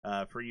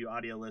 for you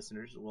audio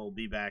listeners, we'll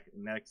be back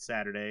next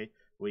Saturday.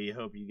 We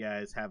hope you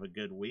guys have a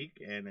good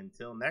week. And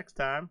until next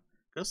time,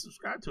 go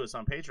subscribe to us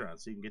on Patreon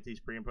so you can get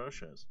these pre and post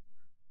shows.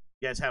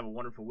 You guys have a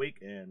wonderful week,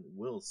 and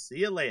we'll see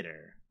you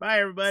later.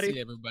 Bye, everybody. See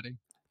you, everybody.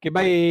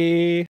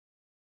 Goodbye.